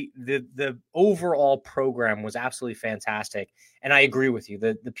the overall program was absolutely fantastic. And I agree with you.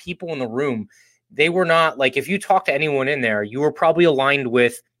 The people in the room, they were not like, if you talk to anyone in there, you were probably aligned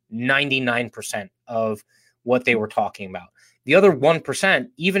with 99% of what they were talking about. The other 1%,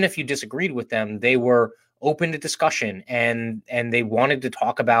 even if you disagreed with them, they were open to discussion and they wanted to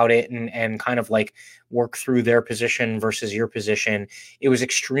talk about it and kind of like work through their position versus your position. It was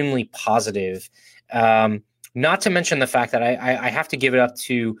extremely positive. Not to mention the fact that I have to give it up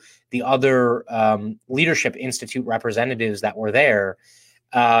to the other Leadership Institute representatives that were there.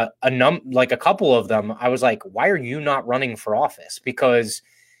 Like a couple of them, I was like, why are you not running for office? Because,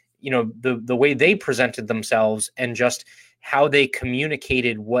 the way they presented themselves and just how they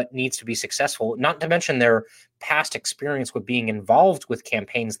communicated what needs to be successful, not to mention their past experience with being involved with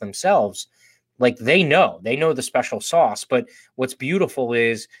campaigns themselves. Like they know the special sauce, but what's beautiful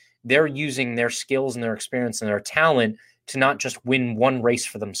is they're using their skills and their experience and their talent to not just win one race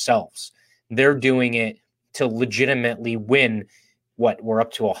for themselves. They're doing it to legitimately win we're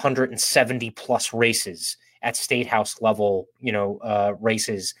up to 170 plus races at state house level,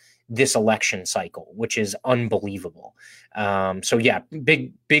 races this election cycle, which is unbelievable. So yeah,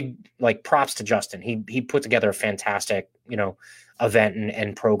 big like props to Justin. He put together a fantastic, event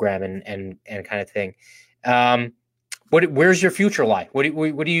and program and kind of thing. Where's your future lie? What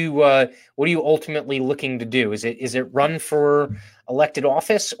are you ultimately looking to do? Is it run for elected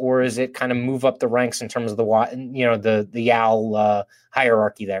office, or is it kind of move up the ranks in terms of the YAL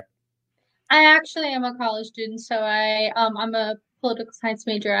hierarchy there? I actually am a college student, so I'm a political science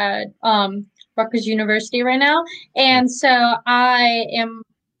major at Rutgers University right now, and so I am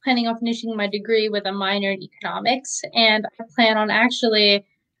planning on finishing my degree with a minor in economics, and I plan on actually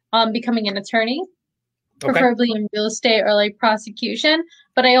becoming an attorney. Okay. Preferably in real estate or like prosecution,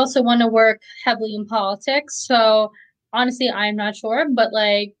 but I also want to work heavily in politics. So honestly, I'm not sure, but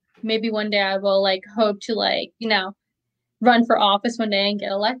like maybe one day I will like hope to like, run for office one day and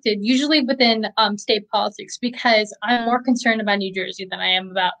get elected, usually within state politics, because I'm more concerned about New Jersey than I am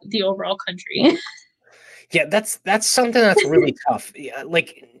about the overall country. Yeah, that's something that's really tough.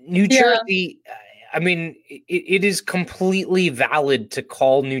 Like New Yeah. Jersey, I mean, it is completely valid to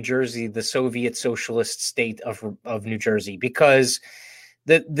call New Jersey the Soviet socialist state of New Jersey, because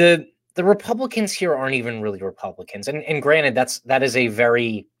the Republicans here aren't even really Republicans. And granted, that is a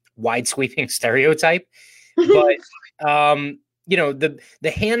very wide sweeping stereotype, but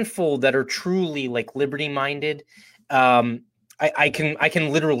the handful that are truly like liberty minded, I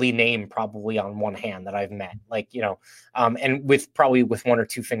can literally name probably on one hand that I've met, like, and with probably with one or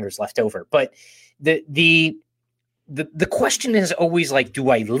two fingers left over. But the question is always like, do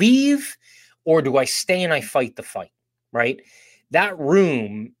I leave or do I stay and I fight the fight? Right. That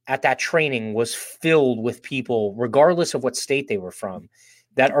room at that training was filled with people, regardless of what state they were from,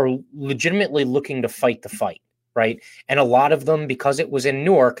 that are legitimately looking to fight the fight. Right. And a lot of them, because it was in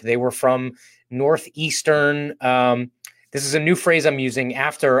Newark, they were from northeastern. This is a new phrase I'm using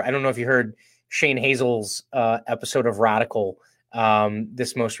after, I don't know if you heard Shane Hazel's episode of Radical,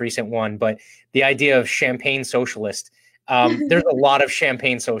 this most recent one, but the idea of champagne socialist. There's a lot of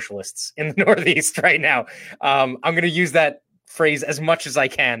champagne socialists in the Northeast right now. I'm going to use that phrase as much as I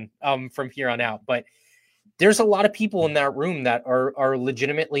can from here on out. But there's a lot of people in that room that are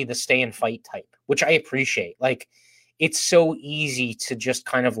legitimately the stay and fight type, which I appreciate. Like, it's so easy to just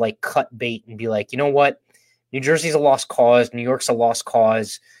kind of like cut bait and be like, you know what? New Jersey's a lost cause. New York's a lost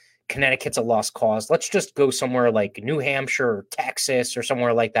cause. Connecticut's a lost cause. Let's just go somewhere like New Hampshire or Texas or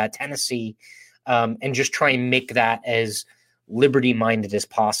somewhere like that, Tennessee, and just try and make that as liberty-minded as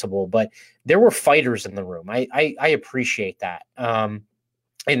possible. But there were fighters in the room. I appreciate that. And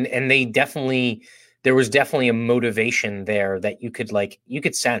they definitely, there was definitely a motivation there that you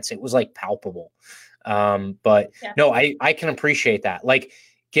could sense. It was like palpable. But yeah. No, I can appreciate that. Like,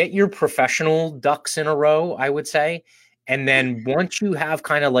 get your professional ducks in a row, I would say. And then once you have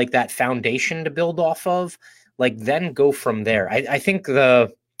kind of like that foundation to build off of, like, then go from there. I think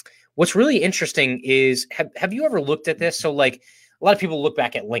what's really interesting is, have you ever looked at this? So like, a lot of people look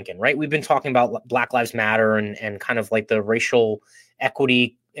back at Lincoln, right? We've been talking about Black Lives Matter and kind of like the racial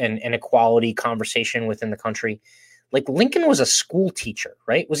equity and equality conversation within the country. Like, Lincoln was a school teacher,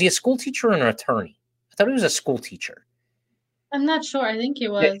 right? Was he a school teacher or an attorney? I thought he was a school teacher. I'm not sure. I think he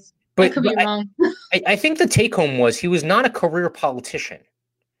was. But, I could be wrong. I think the take home was he was not a career politician,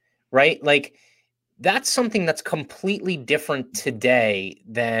 right? Like, that's something that's completely different today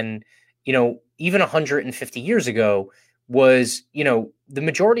than, even 150 years ago was, the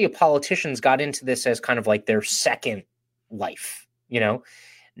majority of politicians got into this as kind of like their second life, Now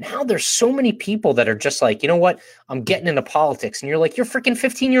there's so many people that are just like, you know what, I'm getting into politics. And you're like, you're freaking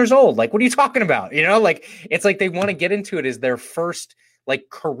 15 years old. Like, what are you talking about? Like, it's like they want to get into it as their first like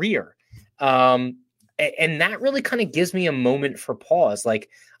career. And that really kind of gives me a moment for pause. Like,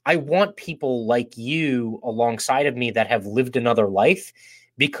 I want people like you alongside of me that have lived another life,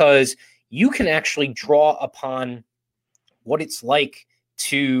 because you can actually draw upon what it's like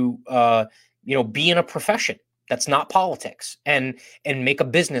to, be in a profession that's not politics and make a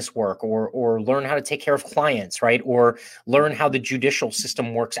business work or learn how to take care of clients, right? Or learn how the judicial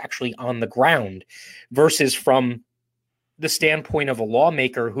system works actually on the ground, versus from the standpoint of a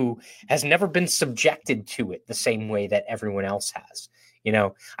lawmaker who has never been subjected to it the same way that everyone else has.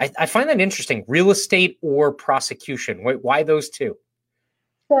 I find that interesting. Real estate or prosecution? Why those two?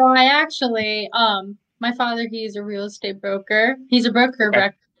 So I actually, my father, he's a real estate broker. He's a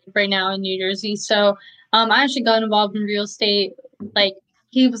broker right now in New Jersey. So I actually got involved in real estate. Like,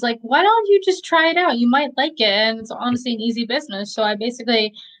 he was like, why don't you just try it out? You might like it. And it's honestly an easy business. So I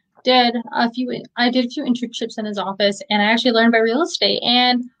basically did a few internships in his office, and I actually learned about real estate.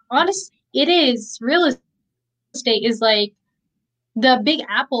 And honestly, real estate is like the big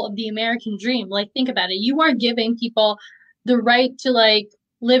apple of the American dream. Like, think about it. You are giving people the right to like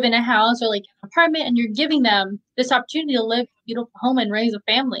live in a house or like an apartment, and you're giving them this opportunity to live in a beautiful home and raise a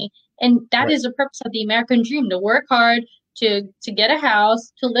family. And that is the purpose of the American dream, to work hard, to get a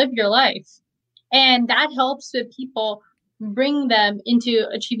house, to live your life. And that helps with people, bring them into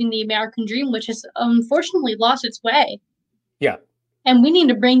achieving the American dream, which has unfortunately lost its way. Yeah. And we need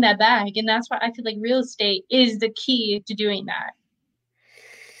to bring that back. And that's why I feel like real estate is the key to doing that.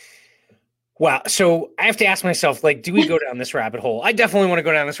 Wow. So I have to ask myself, like, do we go down this rabbit hole? I definitely want to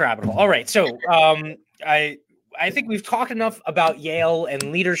go down this rabbit hole. All right. So I think we've talked enough about Yale and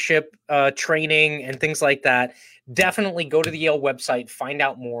leadership training and things like that. Definitely go to the Yale website, find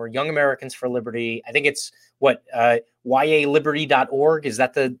out more. Young Americans for Liberty. I think it's yaliberty.org. Is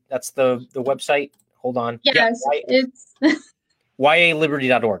that that's the website? Hold on. Yes, it's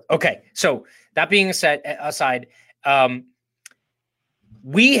yaliberty.org. Okay. So that being aside,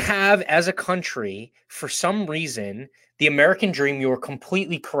 We have, as a country, for some reason, the American dream, you're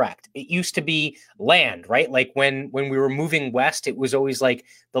completely correct. It used to be land, right? Like when we were moving west, it was always like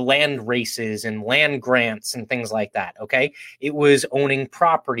the land races and land grants and things like that, okay? It was owning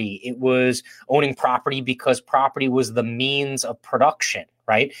property. It was owning property because property was the means of production,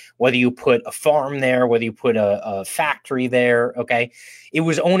 right? Whether you put a farm there, whether you put a factory there, okay? It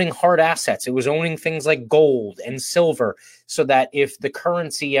was owning hard assets. It was owning things like gold and silver, so that if the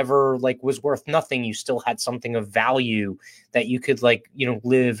currency ever like was worth nothing, you still had something of value that you could like,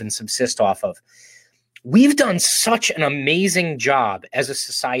 live and subsist off of. We've done such an amazing job as a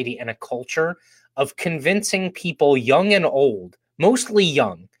society and a culture of convincing people, young and old, mostly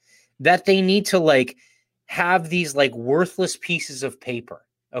young, that they need to like have these like worthless pieces of paper.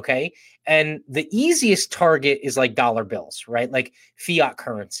 Okay. And the easiest target is like dollar bills, right? Like fiat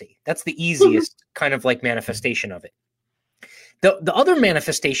currency. That's the easiest kind of like manifestation of it. The other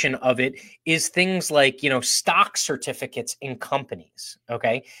manifestation of it is things like, stock certificates in companies.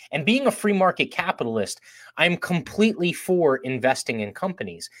 Okay. And being a free market capitalist, I'm completely for investing in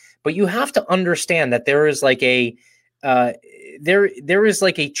companies, but you have to understand that there is like there is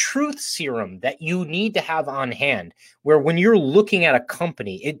like a truth serum that you need to have on hand, where when you're looking at a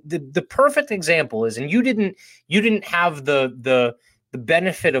company, the perfect example is, and you didn't have the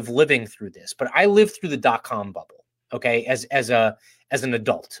benefit of living through this, but I lived through the dot-com bubble. Okay, as an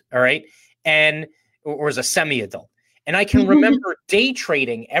adult, all right, or as a semi-adult, and I can remember day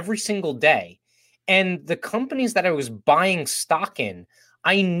trading every single day, and the companies that I was buying stock in,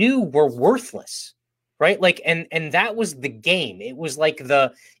 I knew were worthless, right? Like, and that was the game. It was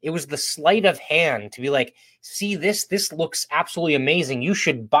the sleight of hand to be like, see, this looks absolutely amazing. You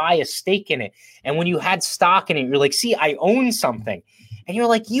should buy a stake in it. And when you had stock in it, you're like, see, I own something, and you're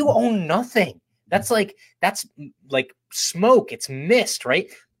like, you own nothing. That's like smoke. It's mist, right?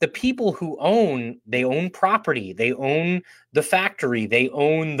 The people who they own property, they own the factory, they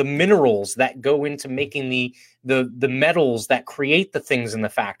own the minerals that go into making the metals that create the things in the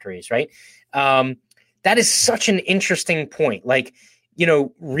factories, right? That is such an interesting point. Like,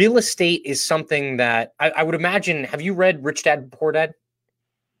 real estate is something that I would imagine. Have you read Rich Dad Poor Dad?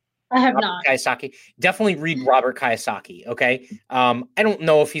 I have not. Kiyosaki. Definitely read Robert Kiyosaki. Okay. I don't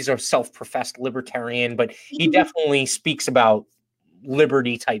know if he's a self-professed libertarian, but he definitely speaks about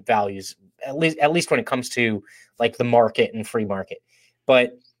liberty type values, at least when it comes to like the market and free market.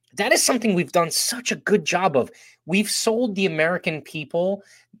 But that is something we've done such a good job of. We've sold the American people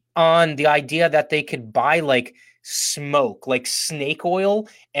on the idea that they could buy like smoke, like snake oil,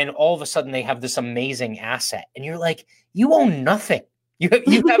 and all of a sudden they have this amazing asset. And you're like, you own nothing.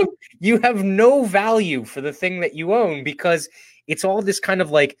 You have no value for the thing that you own, because it's all this kind of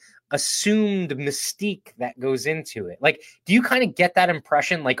like assumed mystique that goes into it. Like, do you kind of get that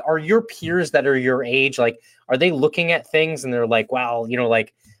impression? Like, are your peers that are your age, like, are they looking at things and they're like, wow,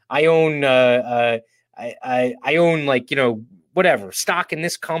 like I own I own like, whatever stock in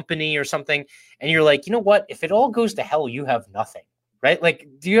this company or something, and you're like, you know what? If it all goes to hell, you have nothing, right? Like,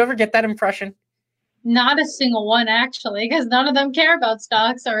 do you ever get that impression? Not a single one, actually, because none of them care about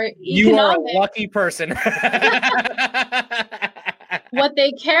stocks or economics. You are a lucky person. What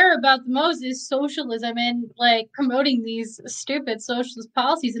they care about the most is socialism and like promoting these stupid socialist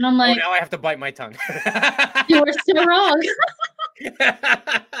policies. And I'm like, now I have to bite my tongue. You were so wrong.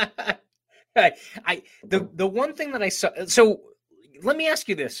 The one thing that I saw. So let me ask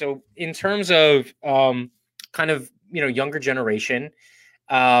you this. So in terms of kind of younger generation,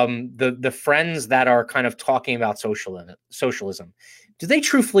 the friends that are kind of talking about socialism, do they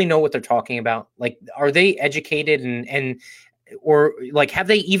truthfully know what they're talking about? Like, are they educated and or like, have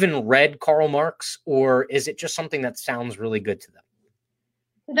they even read Karl Marx, or is it just something that sounds really good to them?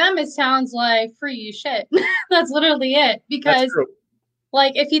 To them, it sounds like free shit. That's literally it. Because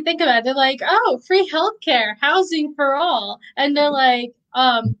like, if you think about it, they're like, oh, free healthcare, housing for all. And they're like,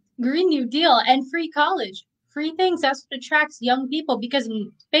 Green New Deal and free college. Free things, that's what attracts young people, because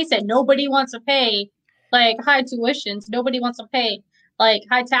face it, nobody wants to pay like high tuitions. Nobody wants to pay like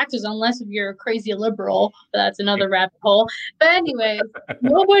high taxes unless if you're a crazy liberal. That's another rabbit hole. But anyways,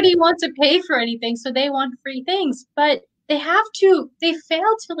 nobody wants to pay for anything, so they want free things. But they fail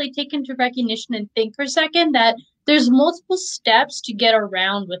to like take into recognition and think for a second that there's multiple steps to get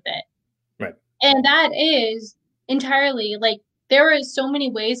around with it. Right. And that is entirely like, there are so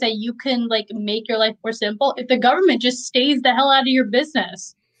many ways that you can like make your life more simple if the government just stays the hell out of your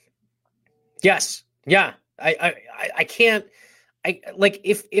business. Yes. Yeah. I can't.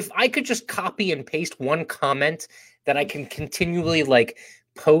 If I could just copy and paste one comment that I can continually like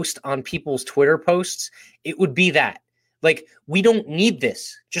post on people's Twitter posts, it would be that. Like, we don't need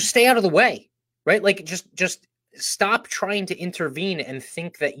this. Just stay out of the way, right? Like, just stop trying to intervene and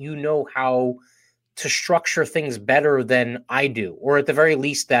think that you know how to structure things better than I do, or at the very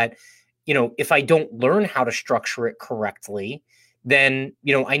least that, if I don't learn how to structure it correctly, then,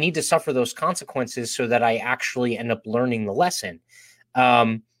 I need to suffer those consequences so that I actually end up learning the lesson.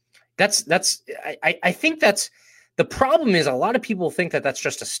 I think that's the problem. Is a lot of people think that that's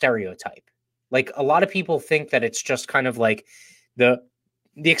just a stereotype. Like, a lot of people think that it's just kind of like the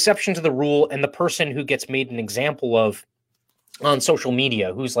exception to the rule, and the person who gets made an example of on social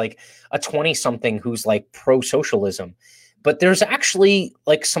media, who's like a 20-something who's like pro-socialism. But there's actually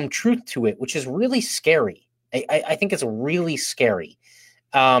like some truth to it, which is really scary. I think it's really scary.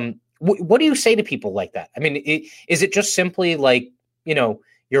 What do you say to people like that? I mean, is it just simply like,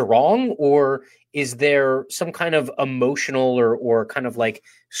 you're wrong, or is there some kind of emotional or kind of like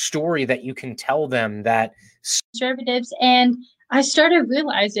story that you can tell them that conservatives? And I started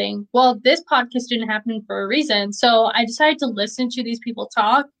realizing, well, this podcast didn't happen for a reason. So I decided to listen to these people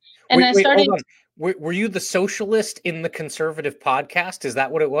talk. And I started. Hold on. Were you the socialist in the conservative podcast? Is that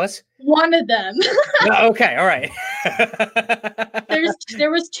what it was? One of them. Okay, all right.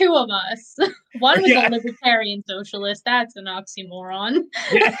 There was two of us. One was a libertarian socialist. That's an oxymoron.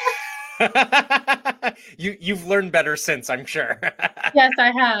 Yeah. You've learned better since, I'm sure. Yes,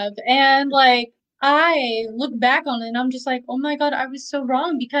 I have. And like, I look back on it and I'm just like, oh my God, I was so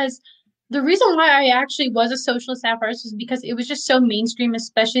wrong. Because the reason why I actually was a socialist at first was because it was just so mainstream,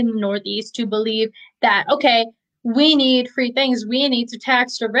 especially in the Northeast, to believe that, okay, we need free things. We need to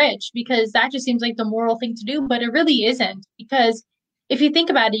tax the rich, because that just seems like the moral thing to do. But it really isn't, because if you think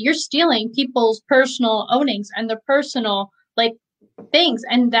about it, you're stealing people's personal ownings and their personal like things.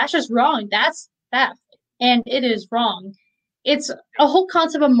 And that's just wrong. That's theft. And it is wrong. It's a whole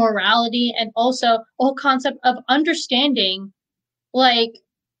concept of morality, and also a whole concept of understanding, like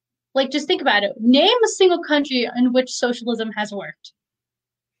just think about it. Name a single country in which socialism has worked.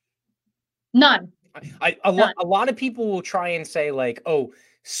 None. A lot of people will try and say like, oh,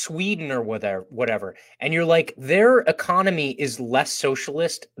 Sweden or whatever. And you're like, their economy is less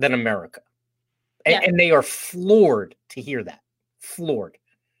socialist than America. And they are floored to hear that. Floored.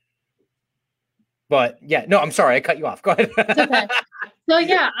 But yeah, no, I'm sorry. I cut you off. Go ahead. Okay. So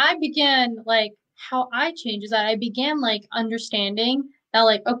yeah, I began like how I changed is that I began like understanding that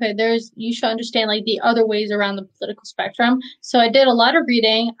like, okay, you should understand like the other ways around the political spectrum. So I did a lot of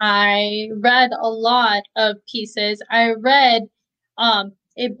reading. I read a lot of pieces. I read a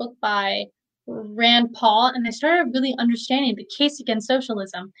book by Rand Paul, and I started really understanding the case against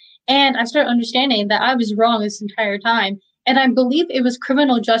socialism. And I started understanding that I was wrong this entire time. And I believe it was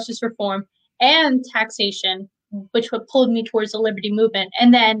criminal justice reform and taxation, which what pulled me towards the liberty movement.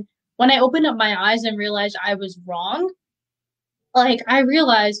 And then when I opened up my eyes and realized I was wrong, like I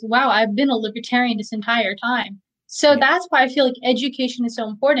realized, wow, I've been a libertarian this entire time. So that's why I feel like education is so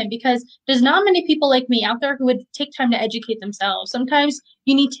important, because there's not many people like me out there who would take time to educate themselves. Sometimes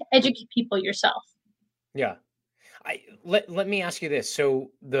you need to educate people yourself. Yeah. Let me ask you this.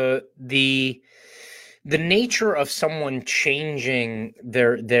 So the nature of someone changing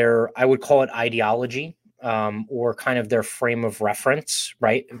their I would call it ideology, or kind of their frame of reference,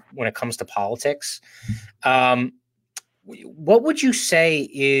 right, when it comes to politics, what would you say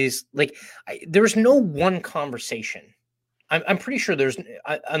is like? There's no one conversation. I'm pretty sure there's,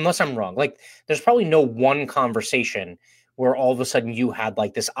 unless I'm wrong, like there's probably no one conversation where all of a sudden you had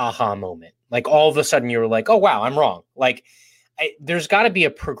like this aha moment. Like all of a sudden you were like, oh wow, I'm wrong. Like there's got to be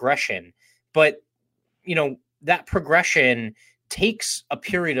a progression, but that progression takes a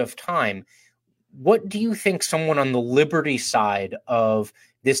period of time. What do you think someone on the liberty side of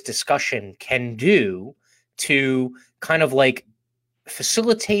this discussion can do to kind of like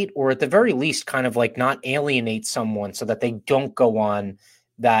facilitate, or at the very least kind of like not alienate someone so that they don't go on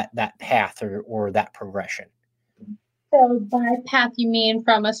that path or that progression? So by path, you mean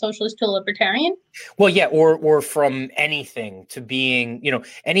from a socialist to a libertarian? Well, yeah, or from anything to being,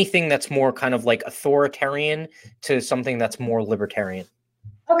 anything that's more kind of like authoritarian to something that's more libertarian.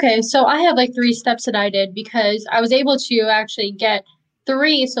 Okay, so I have like 3 steps that I did, because I was able to actually get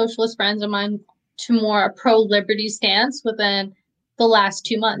 3 socialist friends of mine to more a pro-liberty stance within the last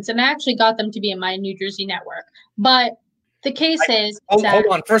 2 months. And I actually got them to be in my New Jersey network. But the case is hold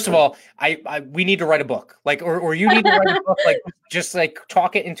on. First of all, we need to write a book, like, or you need to write a book, like just like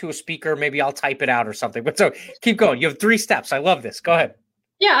talk it into a speaker. Maybe I'll type it out or something. But so keep going. You have 3 steps. I love this. Go ahead.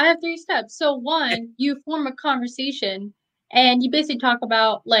 Yeah, I have 3 steps. So 1, you form a conversation and you basically talk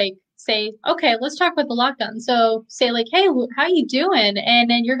about like, say, okay, let's talk about the lockdown. So say like, hey, how you doing? And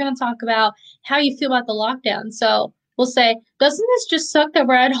then you're going to talk about how you feel about the lockdown. So will say, doesn't this just suck that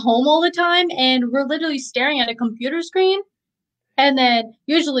we're at home all the time and we're literally staring at a computer screen? And then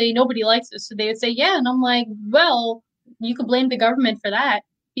usually nobody likes this. So they would say, yeah. And I'm like, well, you could blame the government for that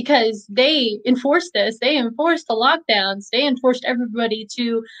because they enforced this. They enforced the lockdowns. They enforced everybody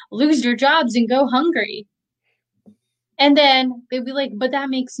to lose their jobs and go hungry. And then they'd be like, but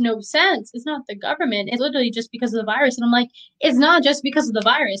that makes no sense. It's not the government. It's literally just because of the virus. And I'm like, it's not just because of the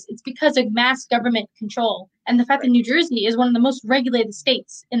virus. It's because of mass government control. And the fact that New Jersey is one of the most regulated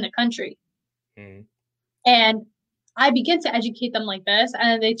states in the country. Mm. And I begin to educate them like this,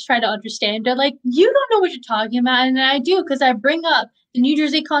 and they try to understand. They're like, you don't know what you're talking about. And I do, because I bring up the New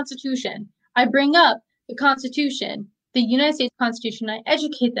Jersey Constitution. I bring up the Constitution, the United States Constitution. I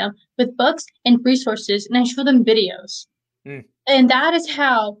educate them with books and resources, and I show them videos. Mm. And that is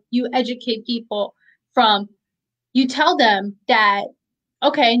how you educate people you tell them that,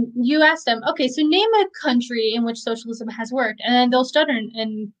 okay, you ask them, okay, so name a country in which socialism has worked. And then they'll stutter,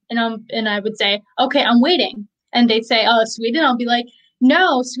 and I would say, okay, I'm waiting. And they'd say, oh, Sweden. I'll be like,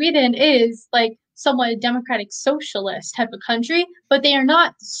 no, Sweden is like somewhat a democratic socialist type of country, but they are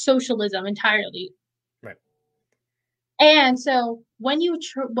not socialism entirely. Right. And so when you,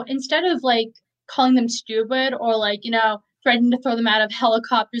 instead of like calling them stupid or like, threatening to throw them out of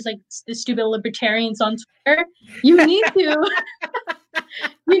helicopters like the stupid libertarians on Twitter, you need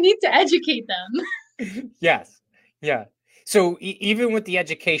to educate them. Yes. Yeah. So even with the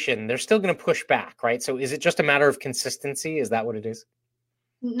education, they're still going to push back, right? So is it just a matter of consistency? Is that what it is?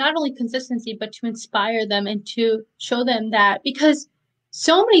 Not only consistency, but to inspire them and to show them that, because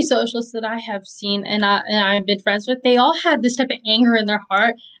so many socialists that I have seen and I've been friends with, they all had this type of anger in their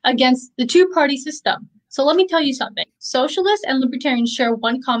heart against the two-party system. So let me tell you something. Socialists and libertarians share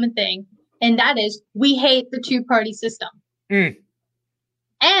one common thing, and that is we hate the two-party system. Mm.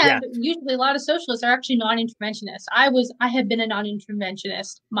 And usually a lot of socialists are actually non-interventionists. I have been a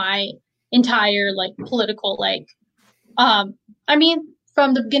non-interventionist my entire political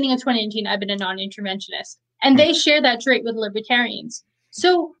from the beginning of 2019, I've been a non-interventionist. And they share that trait with libertarians.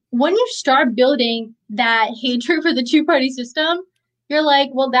 So when you start building that hatred for the two-party system, you're like,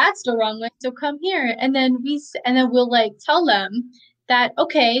 well, that's the wrong way. So come here. And then we'll tell them that,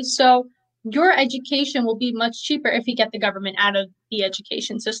 okay, so your education will be much cheaper if you get the government out of the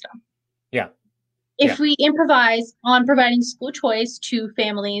education system. Yeah. If we improvise on providing school choice to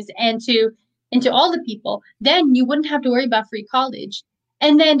families and to all the people, then you wouldn't have to worry about free college.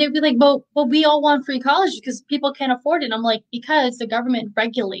 And then they'd be like, well, we all want free college because people can't afford it. And I'm like, because the government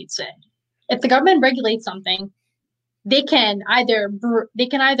regulates it. If the government regulates something, they can either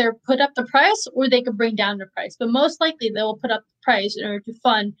put up the price or they could bring down the price. But most likely they will put up the price in order to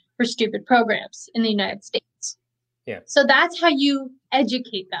fund for stupid programs in the United States. Yeah. So that's how you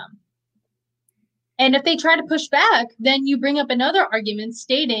educate them. And if they try to push back, then you bring up another argument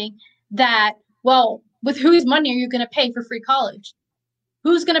stating that, well, with whose money are you going to pay for free college?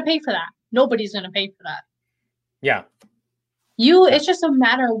 Who's going to pay for that? Nobody's going to pay for that. Yeah. It's just a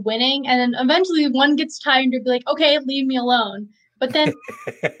matter of winning. And then eventually one gets tired and be like, okay, leave me alone. But then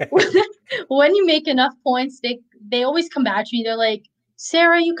when you make enough points, they always come back to me. They're like,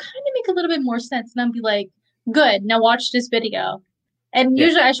 Sarah, you kind of make a little bit more sense. And I'll be like, good, now watch this video. And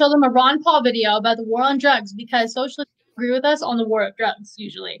usually I show them a Ron Paul video about the war on drugs because socialists agree with us on the war of drugs,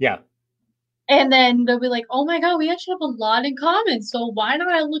 usually. Yeah. And then they'll be like, oh my God, we actually have a lot in common. So why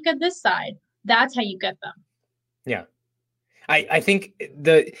don't I look at this side? That's how you get them. Yeah. I think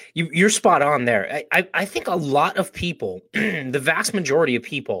you're spot on there. I think a lot of people, the vast majority of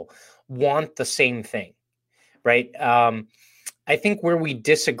people want the same thing, right? I think where we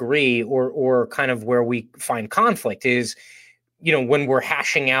disagree or kind of where we find conflict is, when we're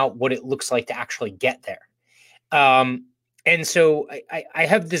hashing out what it looks like to actually get there. And so I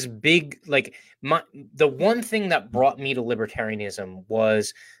have this big, the one thing that brought me to libertarianism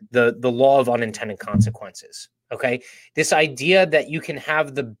was the law of unintended consequences. Okay. This idea that you can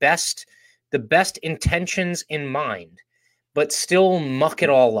have the best intentions in mind, but still muck it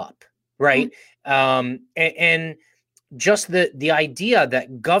all up. Right. Mm-hmm. And just the idea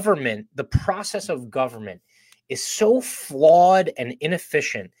that government, the process of government is so flawed and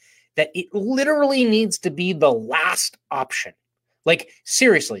inefficient that it literally needs to be the last option.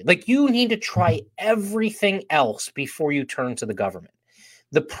 Seriously, you need to try everything else before you turn to the government.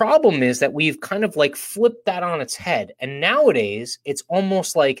 The problem is that we've kind of flipped that on its head. And nowadays it's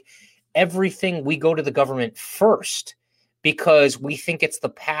almost like everything we go to the government first because we think it's the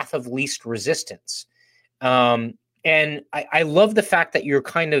path of least resistance. And I love the fact that you're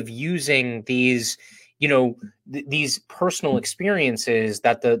kind of using these, these personal experiences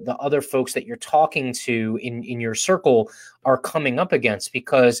that the other folks that you're talking to in your circle are coming up against,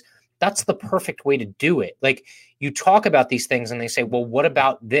 because that's the perfect way to do it. Like, you talk about these things and they say, well, what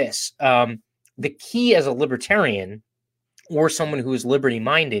about this? The key as a libertarian or someone who is liberty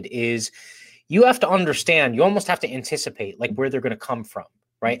minded is you have to understand, you almost have to anticipate like where they're going to come from.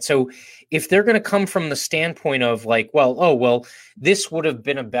 Right. So if they're going to come from the standpoint of like, well, this would have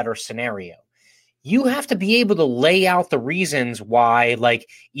been a better scenario, you have to be able to lay out the reasons why, like,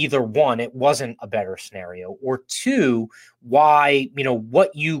 either one, it wasn't a better scenario, or two, why,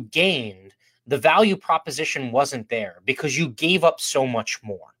 what you gained, the value proposition wasn't there because you gave up so much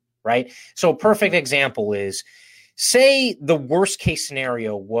more. Right. So a perfect example is, say the worst case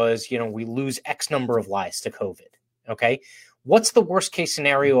scenario was, we lose X number of lives to COVID. Okay. What's the worst case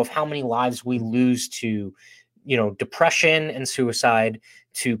scenario of how many lives we lose to, depression and suicide,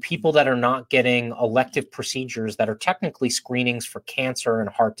 to people that are not getting elective procedures that are technically screenings for cancer and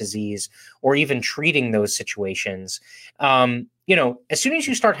heart disease, or even treating those situations? As soon as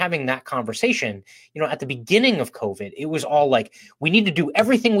you start having that conversation, at the beginning of COVID, it was all like, we need to do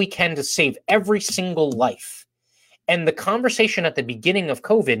everything we can to save every single life. And the conversation at the beginning of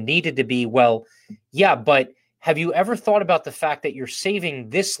COVID needed to be, well, yeah, but have you ever thought about the fact that you're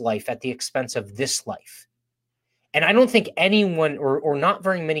saving this life at the expense of this life? And I don't think anyone or not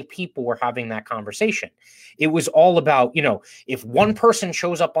very many people were having that conversation. It was all about, if one person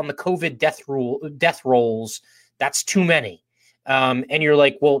shows up on the COVID death rolls, that's too many. And you're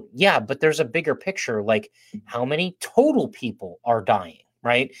like, well, yeah, but there's a bigger picture. Like, how many total people are dying?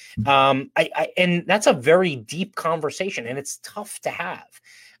 Right. And that's a very deep conversation, and it's tough to have.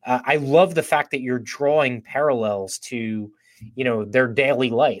 I love the fact that you're drawing parallels to, their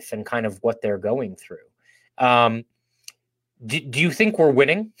daily life and kind of what they're going through. Do you think we're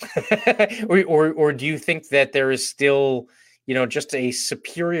winning, or do you think that there is still, just a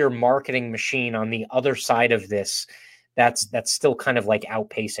superior marketing machine on the other side of this that's still kind of like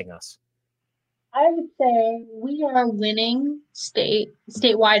outpacing us? I would say we are winning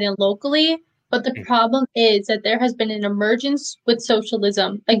statewide and locally, but the problem is that there has been an emergence with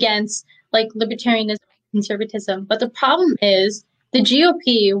socialism against like libertarianism, conservatism. But the problem is the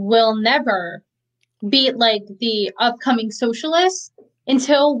GOP will never beat like the upcoming socialists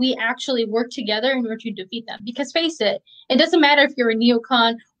until we actually work together in order to defeat them. Because face it doesn't matter if you're a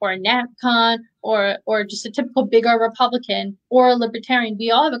neocon or a NatCon or just a typical big R Republican or a libertarian.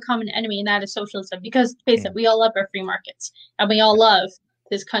 We all have a common enemy, and that is socialism. Because face it, we all love our free markets and we all love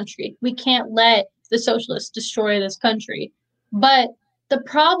this country. We can't let the socialists destroy this country. But the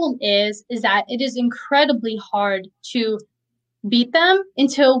problem is that it is incredibly hard to beat them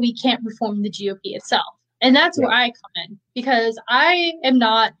until we can't reform the GOP itself. And that's where I come in, because I am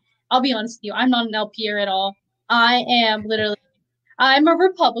not, I'll be honest with you, I'm not an LPer at all. I'm a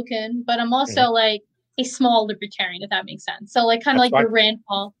Republican, but I'm also like a small libertarian, if that makes sense. So like kind of like your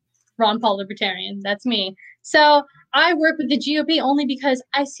Ron Paul libertarian. That's me. So I work with the GOP only because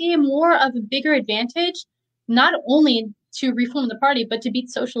I see more of a bigger advantage, not only to reform the party, but to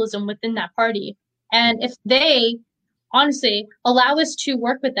beat socialism within that party. And if they honestly allow us to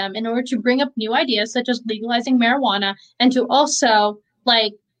work with them in order to bring up new ideas such as legalizing marijuana, and to also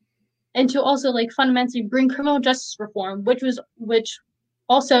fundamentally bring criminal justice reform, which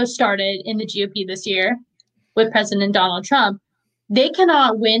also started in the GOP this year with President Donald Trump. They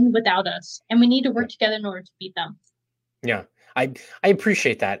cannot win without us, and we need to work together in order to beat them. Yeah, I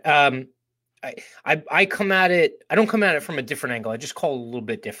appreciate that. I come at it, I don't come at it from a different angle. I just call it a little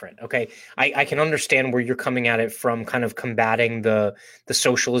bit different. Okay. I can understand where you're coming at it from, kind of combating the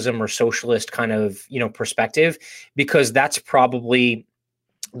socialism or socialist kind of, perspective, because that's probably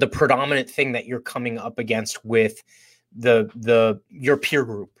the predominant thing that you're coming up against with your peer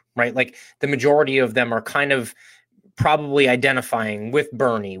group, right? Like the majority of them are kind of probably identifying with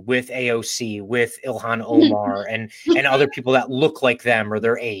Bernie, with AOC, with Ilhan Omar, and other people that look like them or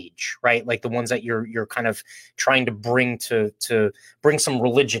their age, right? Like the ones that you're kind of trying to bring to bring some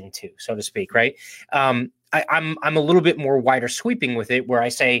religion to, so to speak, right? I'm a little bit more wider sweeping with it, where I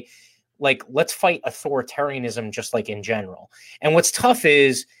say, like, let's fight authoritarianism just like in general. And what's tough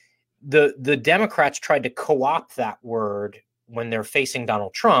is the Democrats tried to co-opt that word when they're facing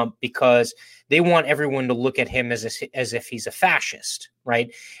Donald Trump, because they want everyone to look at him as if he's a fascist,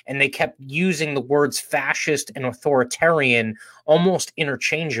 right? And they kept using the words fascist and authoritarian almost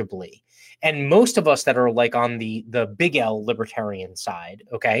interchangeably. And most of us that are like on the big L libertarian side,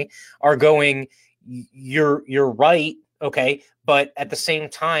 okay, are going, you're right, okay, but at the same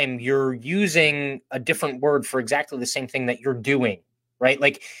time, you're using a different word for exactly the same thing that you're doing, right?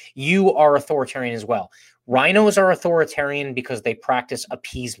 Like you are authoritarian as well. Rhinos are authoritarian because they practice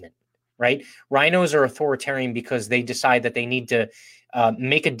appeasement, right? Rhinos are authoritarian because they decide that they need to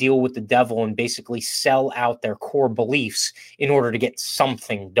make a deal with the devil and basically sell out their core beliefs in order to get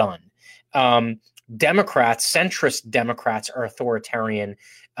something done. Democrats, centrist Democrats, are authoritarian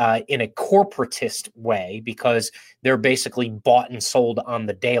in a corporatist way because they're basically bought and sold on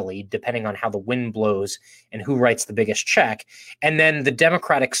the daily, depending on how the wind blows and who writes the biggest check. And then the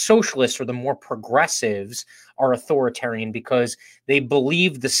Democratic Socialists, or the more progressives, are authoritarian because they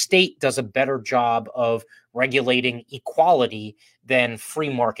believe the state does a better job of regulating equality than free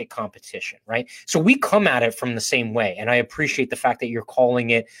market competition, right? So we come at it from the same way. And I appreciate the fact that you're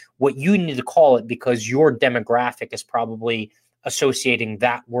calling it what you need to call it because your demographic is probably associating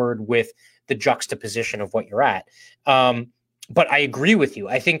that word with the juxtaposition of what you're at. But I agree with you.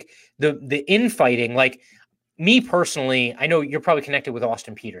 I think the infighting, like me personally, I know you're probably connected with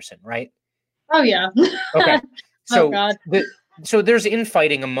Austin Petersen, right? Oh, yeah. Okay. So, oh, God. So there's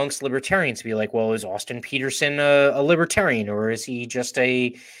infighting amongst libertarians to be like, well, is Austin Petersen a libertarian, or is he just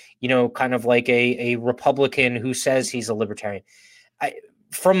a, kind of like a Republican who says he's a libertarian?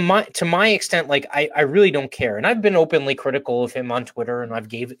 To my extent, like I really don't care. And I've been openly critical of him on Twitter, and I've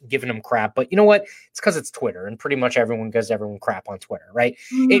given him crap. But you know what? It's because it's Twitter, and pretty much everyone gives everyone crap on Twitter, right?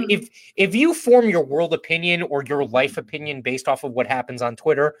 Mm. If you form your world opinion or your life opinion based off of what happens on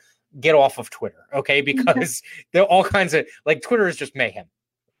Twitter, get off of Twitter, okay? Because there are all kinds of, like, Twitter is just mayhem.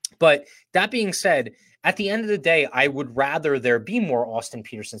 But that being said, at the end of the day, I would rather there be more Austin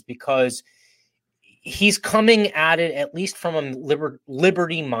Petersens because he's coming at it at least from a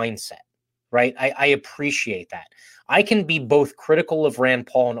liberty mindset, right? I appreciate that. I can be both critical of Rand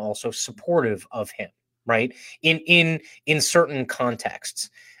Paul and also supportive of him, right? In certain contexts.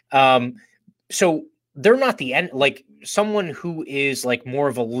 So they're not the end. Like someone who is like more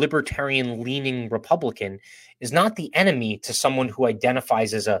of a libertarian leaning Republican is not the enemy to someone who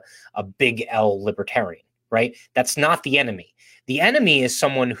identifies as a big L libertarian, right? That's not the enemy. The enemy is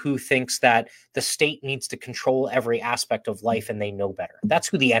someone who thinks that the state needs to control every aspect of life and they know better. That's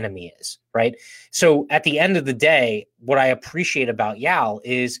who the enemy is, right? So at the end of the day, what I appreciate about Yal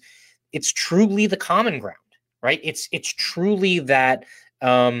is it's truly the common ground, right? It's truly that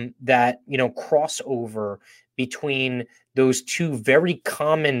crossover between those two very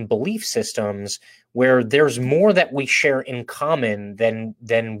common belief systems where there's more that we share in common than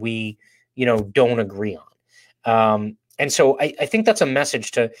we, don't agree on. And so I think that's a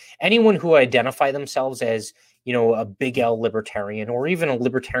message to anyone who identify themselves as, a big L libertarian or even a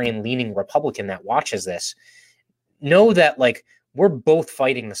libertarian leaning Republican that watches this. Know that like we're both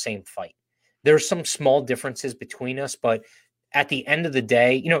fighting the same fight. There's some small differences between us, but at the end of the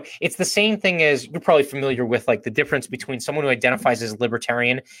day, it's the same thing as you're probably familiar with, like the difference between someone who identifies as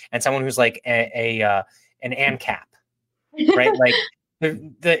libertarian and someone who's like an ANCAP, right? Like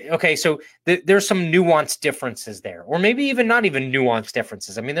so there's some nuanced differences there, or maybe even not even nuanced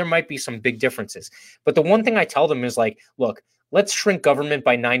differences. I mean, there might be some big differences, but the one thing I tell them is like, look, let's shrink government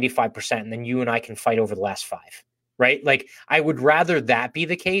by 95%, and then you and I can fight over the last 5%. Right? Like, I would rather that be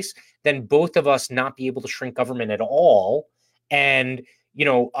the case than both of us not be able to shrink government at all. And,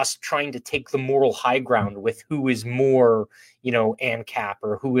 us trying to take the moral high ground with who is more, ANCAP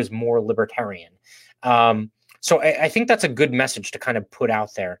or who is more libertarian. So I think that's a good message to kind of put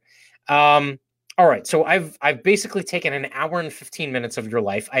out there. All right. So I've basically taken an hour and 15 minutes of your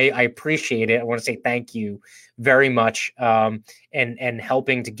life. I appreciate it. I want to say thank you very much. And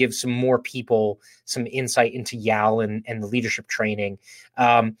helping to give some more people some insight into YAL and the leadership training.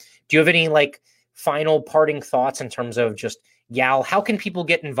 Do you have any like final parting thoughts in terms of just YAL? How can people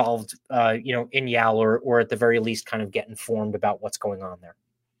get involved, in YAL or at the very least kind of get informed about what's going on there?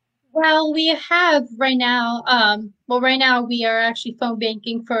 Well, we have right now, right now we are actually phone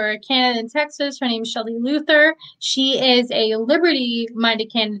banking for a candidate in Texas. Her name is Shelly Luther. She is a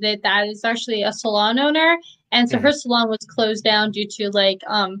liberty-minded candidate that is actually a salon owner. And so her salon was closed down due to the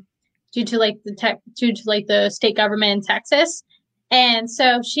state government in Texas. And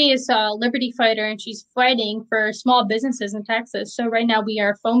so she is a liberty fighter and she's fighting for small businesses in Texas. So right now we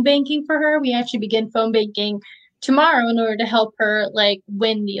are phone banking for her. We actually begin phone banking tomorrow in order to help her like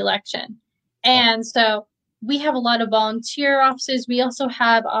win the election. And so we have a lot of volunteer offices. We also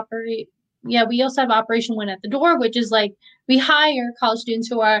have Operation Win at the Door, which is like we hire college students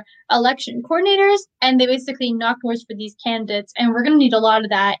who are election coordinators and they basically knock doors for these candidates. And we're going to need a lot of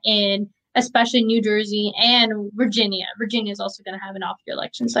that in especially New Jersey and Virginia. Virginia is also going to have an off-year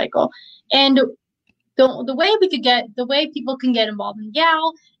election cycle. And the way people can get involved in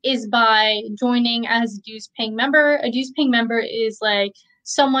YAL is by joining as a dues paying member. A dues paying member is like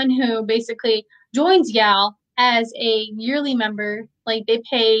someone who basically joins YAL as a yearly member. Like they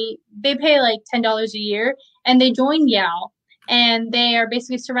pay like $10 a year, and they join YAL, and they are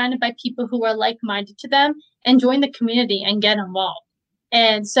basically surrounded by people who are like-minded to them and join the community and get involved.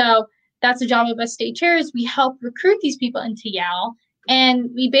 And so that's the job of us state chairs. We help recruit these people into YAL,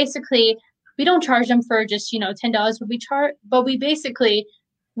 and we don't charge them for just, $10, but we basically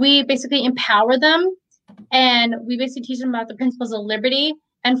empower them, and we basically teach them about the principles of liberty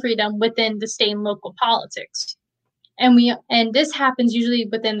and freedom within the state and local politics. And this happens usually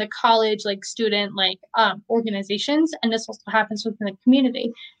within the college, like student, organizations, and this also happens within the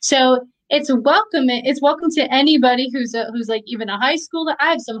community. So it's welcome to anybody who's like even a high schooler. I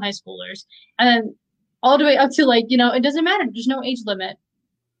have some high schoolers, and all the way up to it doesn't matter. There's no age limit.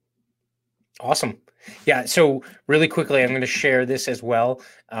 Awesome. Yeah. So really quickly, I'm going to share this as well.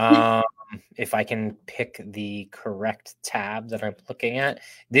 If I can pick the correct tab that I'm looking at,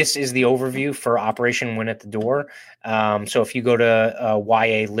 this is the overview for Operation Win at the Door. So if you go to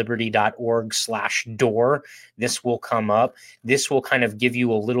yaliberty.org/door, this will come up. This will kind of give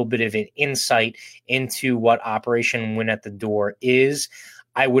you a little bit of an insight into what Operation Win at the Door is.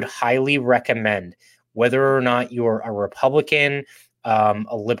 I would highly recommend, whether or not you're a Republican,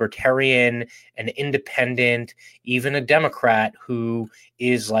 a libertarian, an independent, even a Democrat who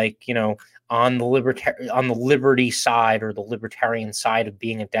is on the liberty side or the libertarian side of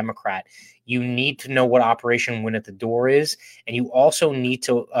being a Democrat, you need to know what Operation Win at the Door is. And you also need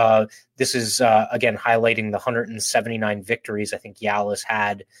to, this is again, highlighting the 179 victories I think YAL has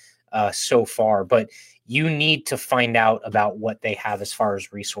had so far, but you need to find out about what they have as far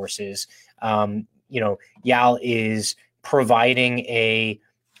as resources. YAL is providing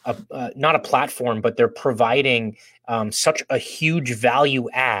not a platform, but they're providing such a huge value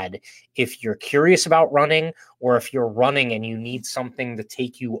add if you're curious about running, or if you're running and you need something to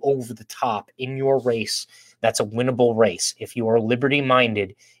take you over the top in your race. That's a winnable race. If you are liberty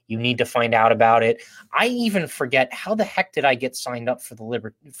minded, you need to find out about it. I even forget, how the heck did I get signed up for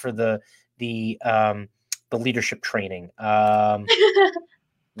the leadership training?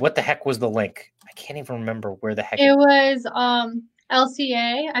 What the heck was the link? I can't even remember where the heck it was.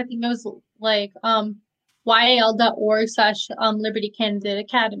 LCA. I think it was yal.org/Liberty Candidate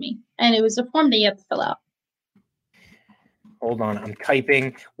Academy, and it was a form that you have to fill out. Hold on, I'm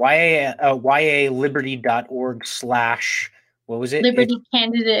typing yaliberty.org/ what was it? Liberty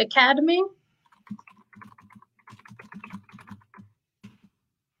Candidate Academy.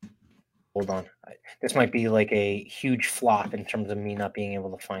 Hold on. This might be like a huge flop in terms of me not being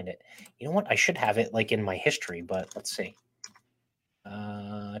able to find it. You know what? I should have it in my history, but let's see.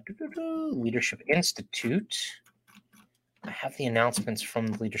 Leadership Institute. I have the announcements from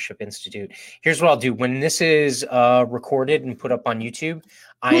the Leadership Institute. Here's what I'll do. When this is recorded and put up on YouTube,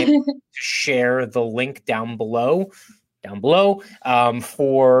 I am going to share the link down below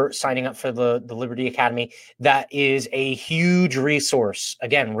for signing up for the Liberty Academy. That is a huge resource.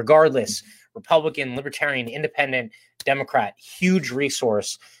 Again, regardless, Republican, Libertarian, Independent, Democrat, huge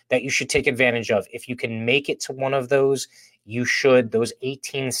resource that you should take advantage of. If you can make it to one of those, you should. Those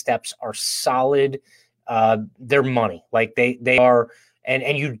 18 steps are solid. They're money. They are,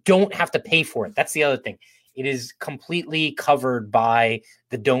 and you don't have to pay for it. That's the other thing. It is completely covered by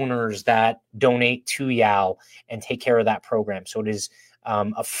the donors that donate to YAL and take care of that program. So it is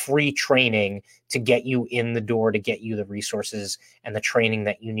a free training to get you in the door, to get you the resources and the training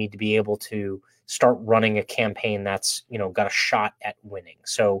that you need to be able to start running a campaign that's, got a shot at winning.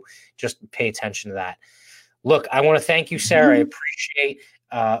 So just pay attention to that. Look, I want to thank you, Sarah. I appreciate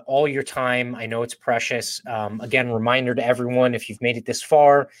all your time. I know it's precious. Again, reminder to everyone, if you've made it this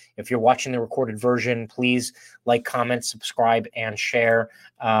far, if you're watching the recorded version, please like, comment, subscribe, and share.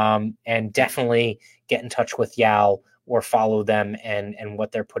 And definitely get in touch with YAL or follow them and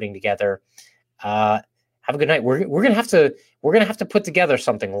what they're putting together. Have a good night. We're gonna have to put together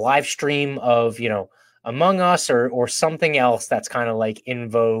something, live stream of Among Us or something else that's kind of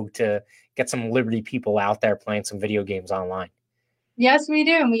in vogue to get some Liberty people out there playing some video games online. Yes, we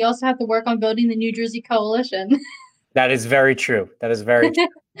do. And we also have to work on building the New Jersey coalition. That is very true. That is very true.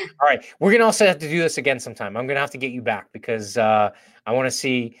 All right. We're going to also have to do this again sometime. I'm going to have to get you back because I want to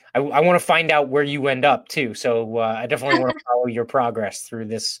see, I want to find out where you end up too. So I definitely want to follow your progress through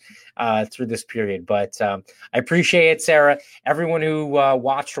this period. But I appreciate it, Sarah. Everyone who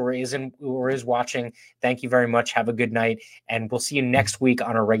watched or is watching, thank you very much. Have a good night. And we'll see you next week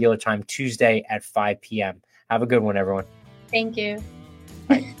on our regular time, Tuesday at 5 p.m. Have a good one, everyone. Thank you.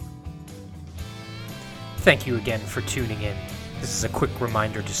 Bye. Thank you again for tuning in. This is a quick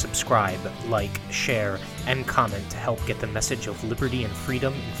reminder to subscribe, like, share, and comment to help get the message of liberty and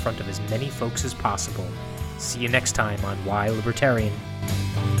freedom in front of as many folks as possible. See you next time on Why Libertarian.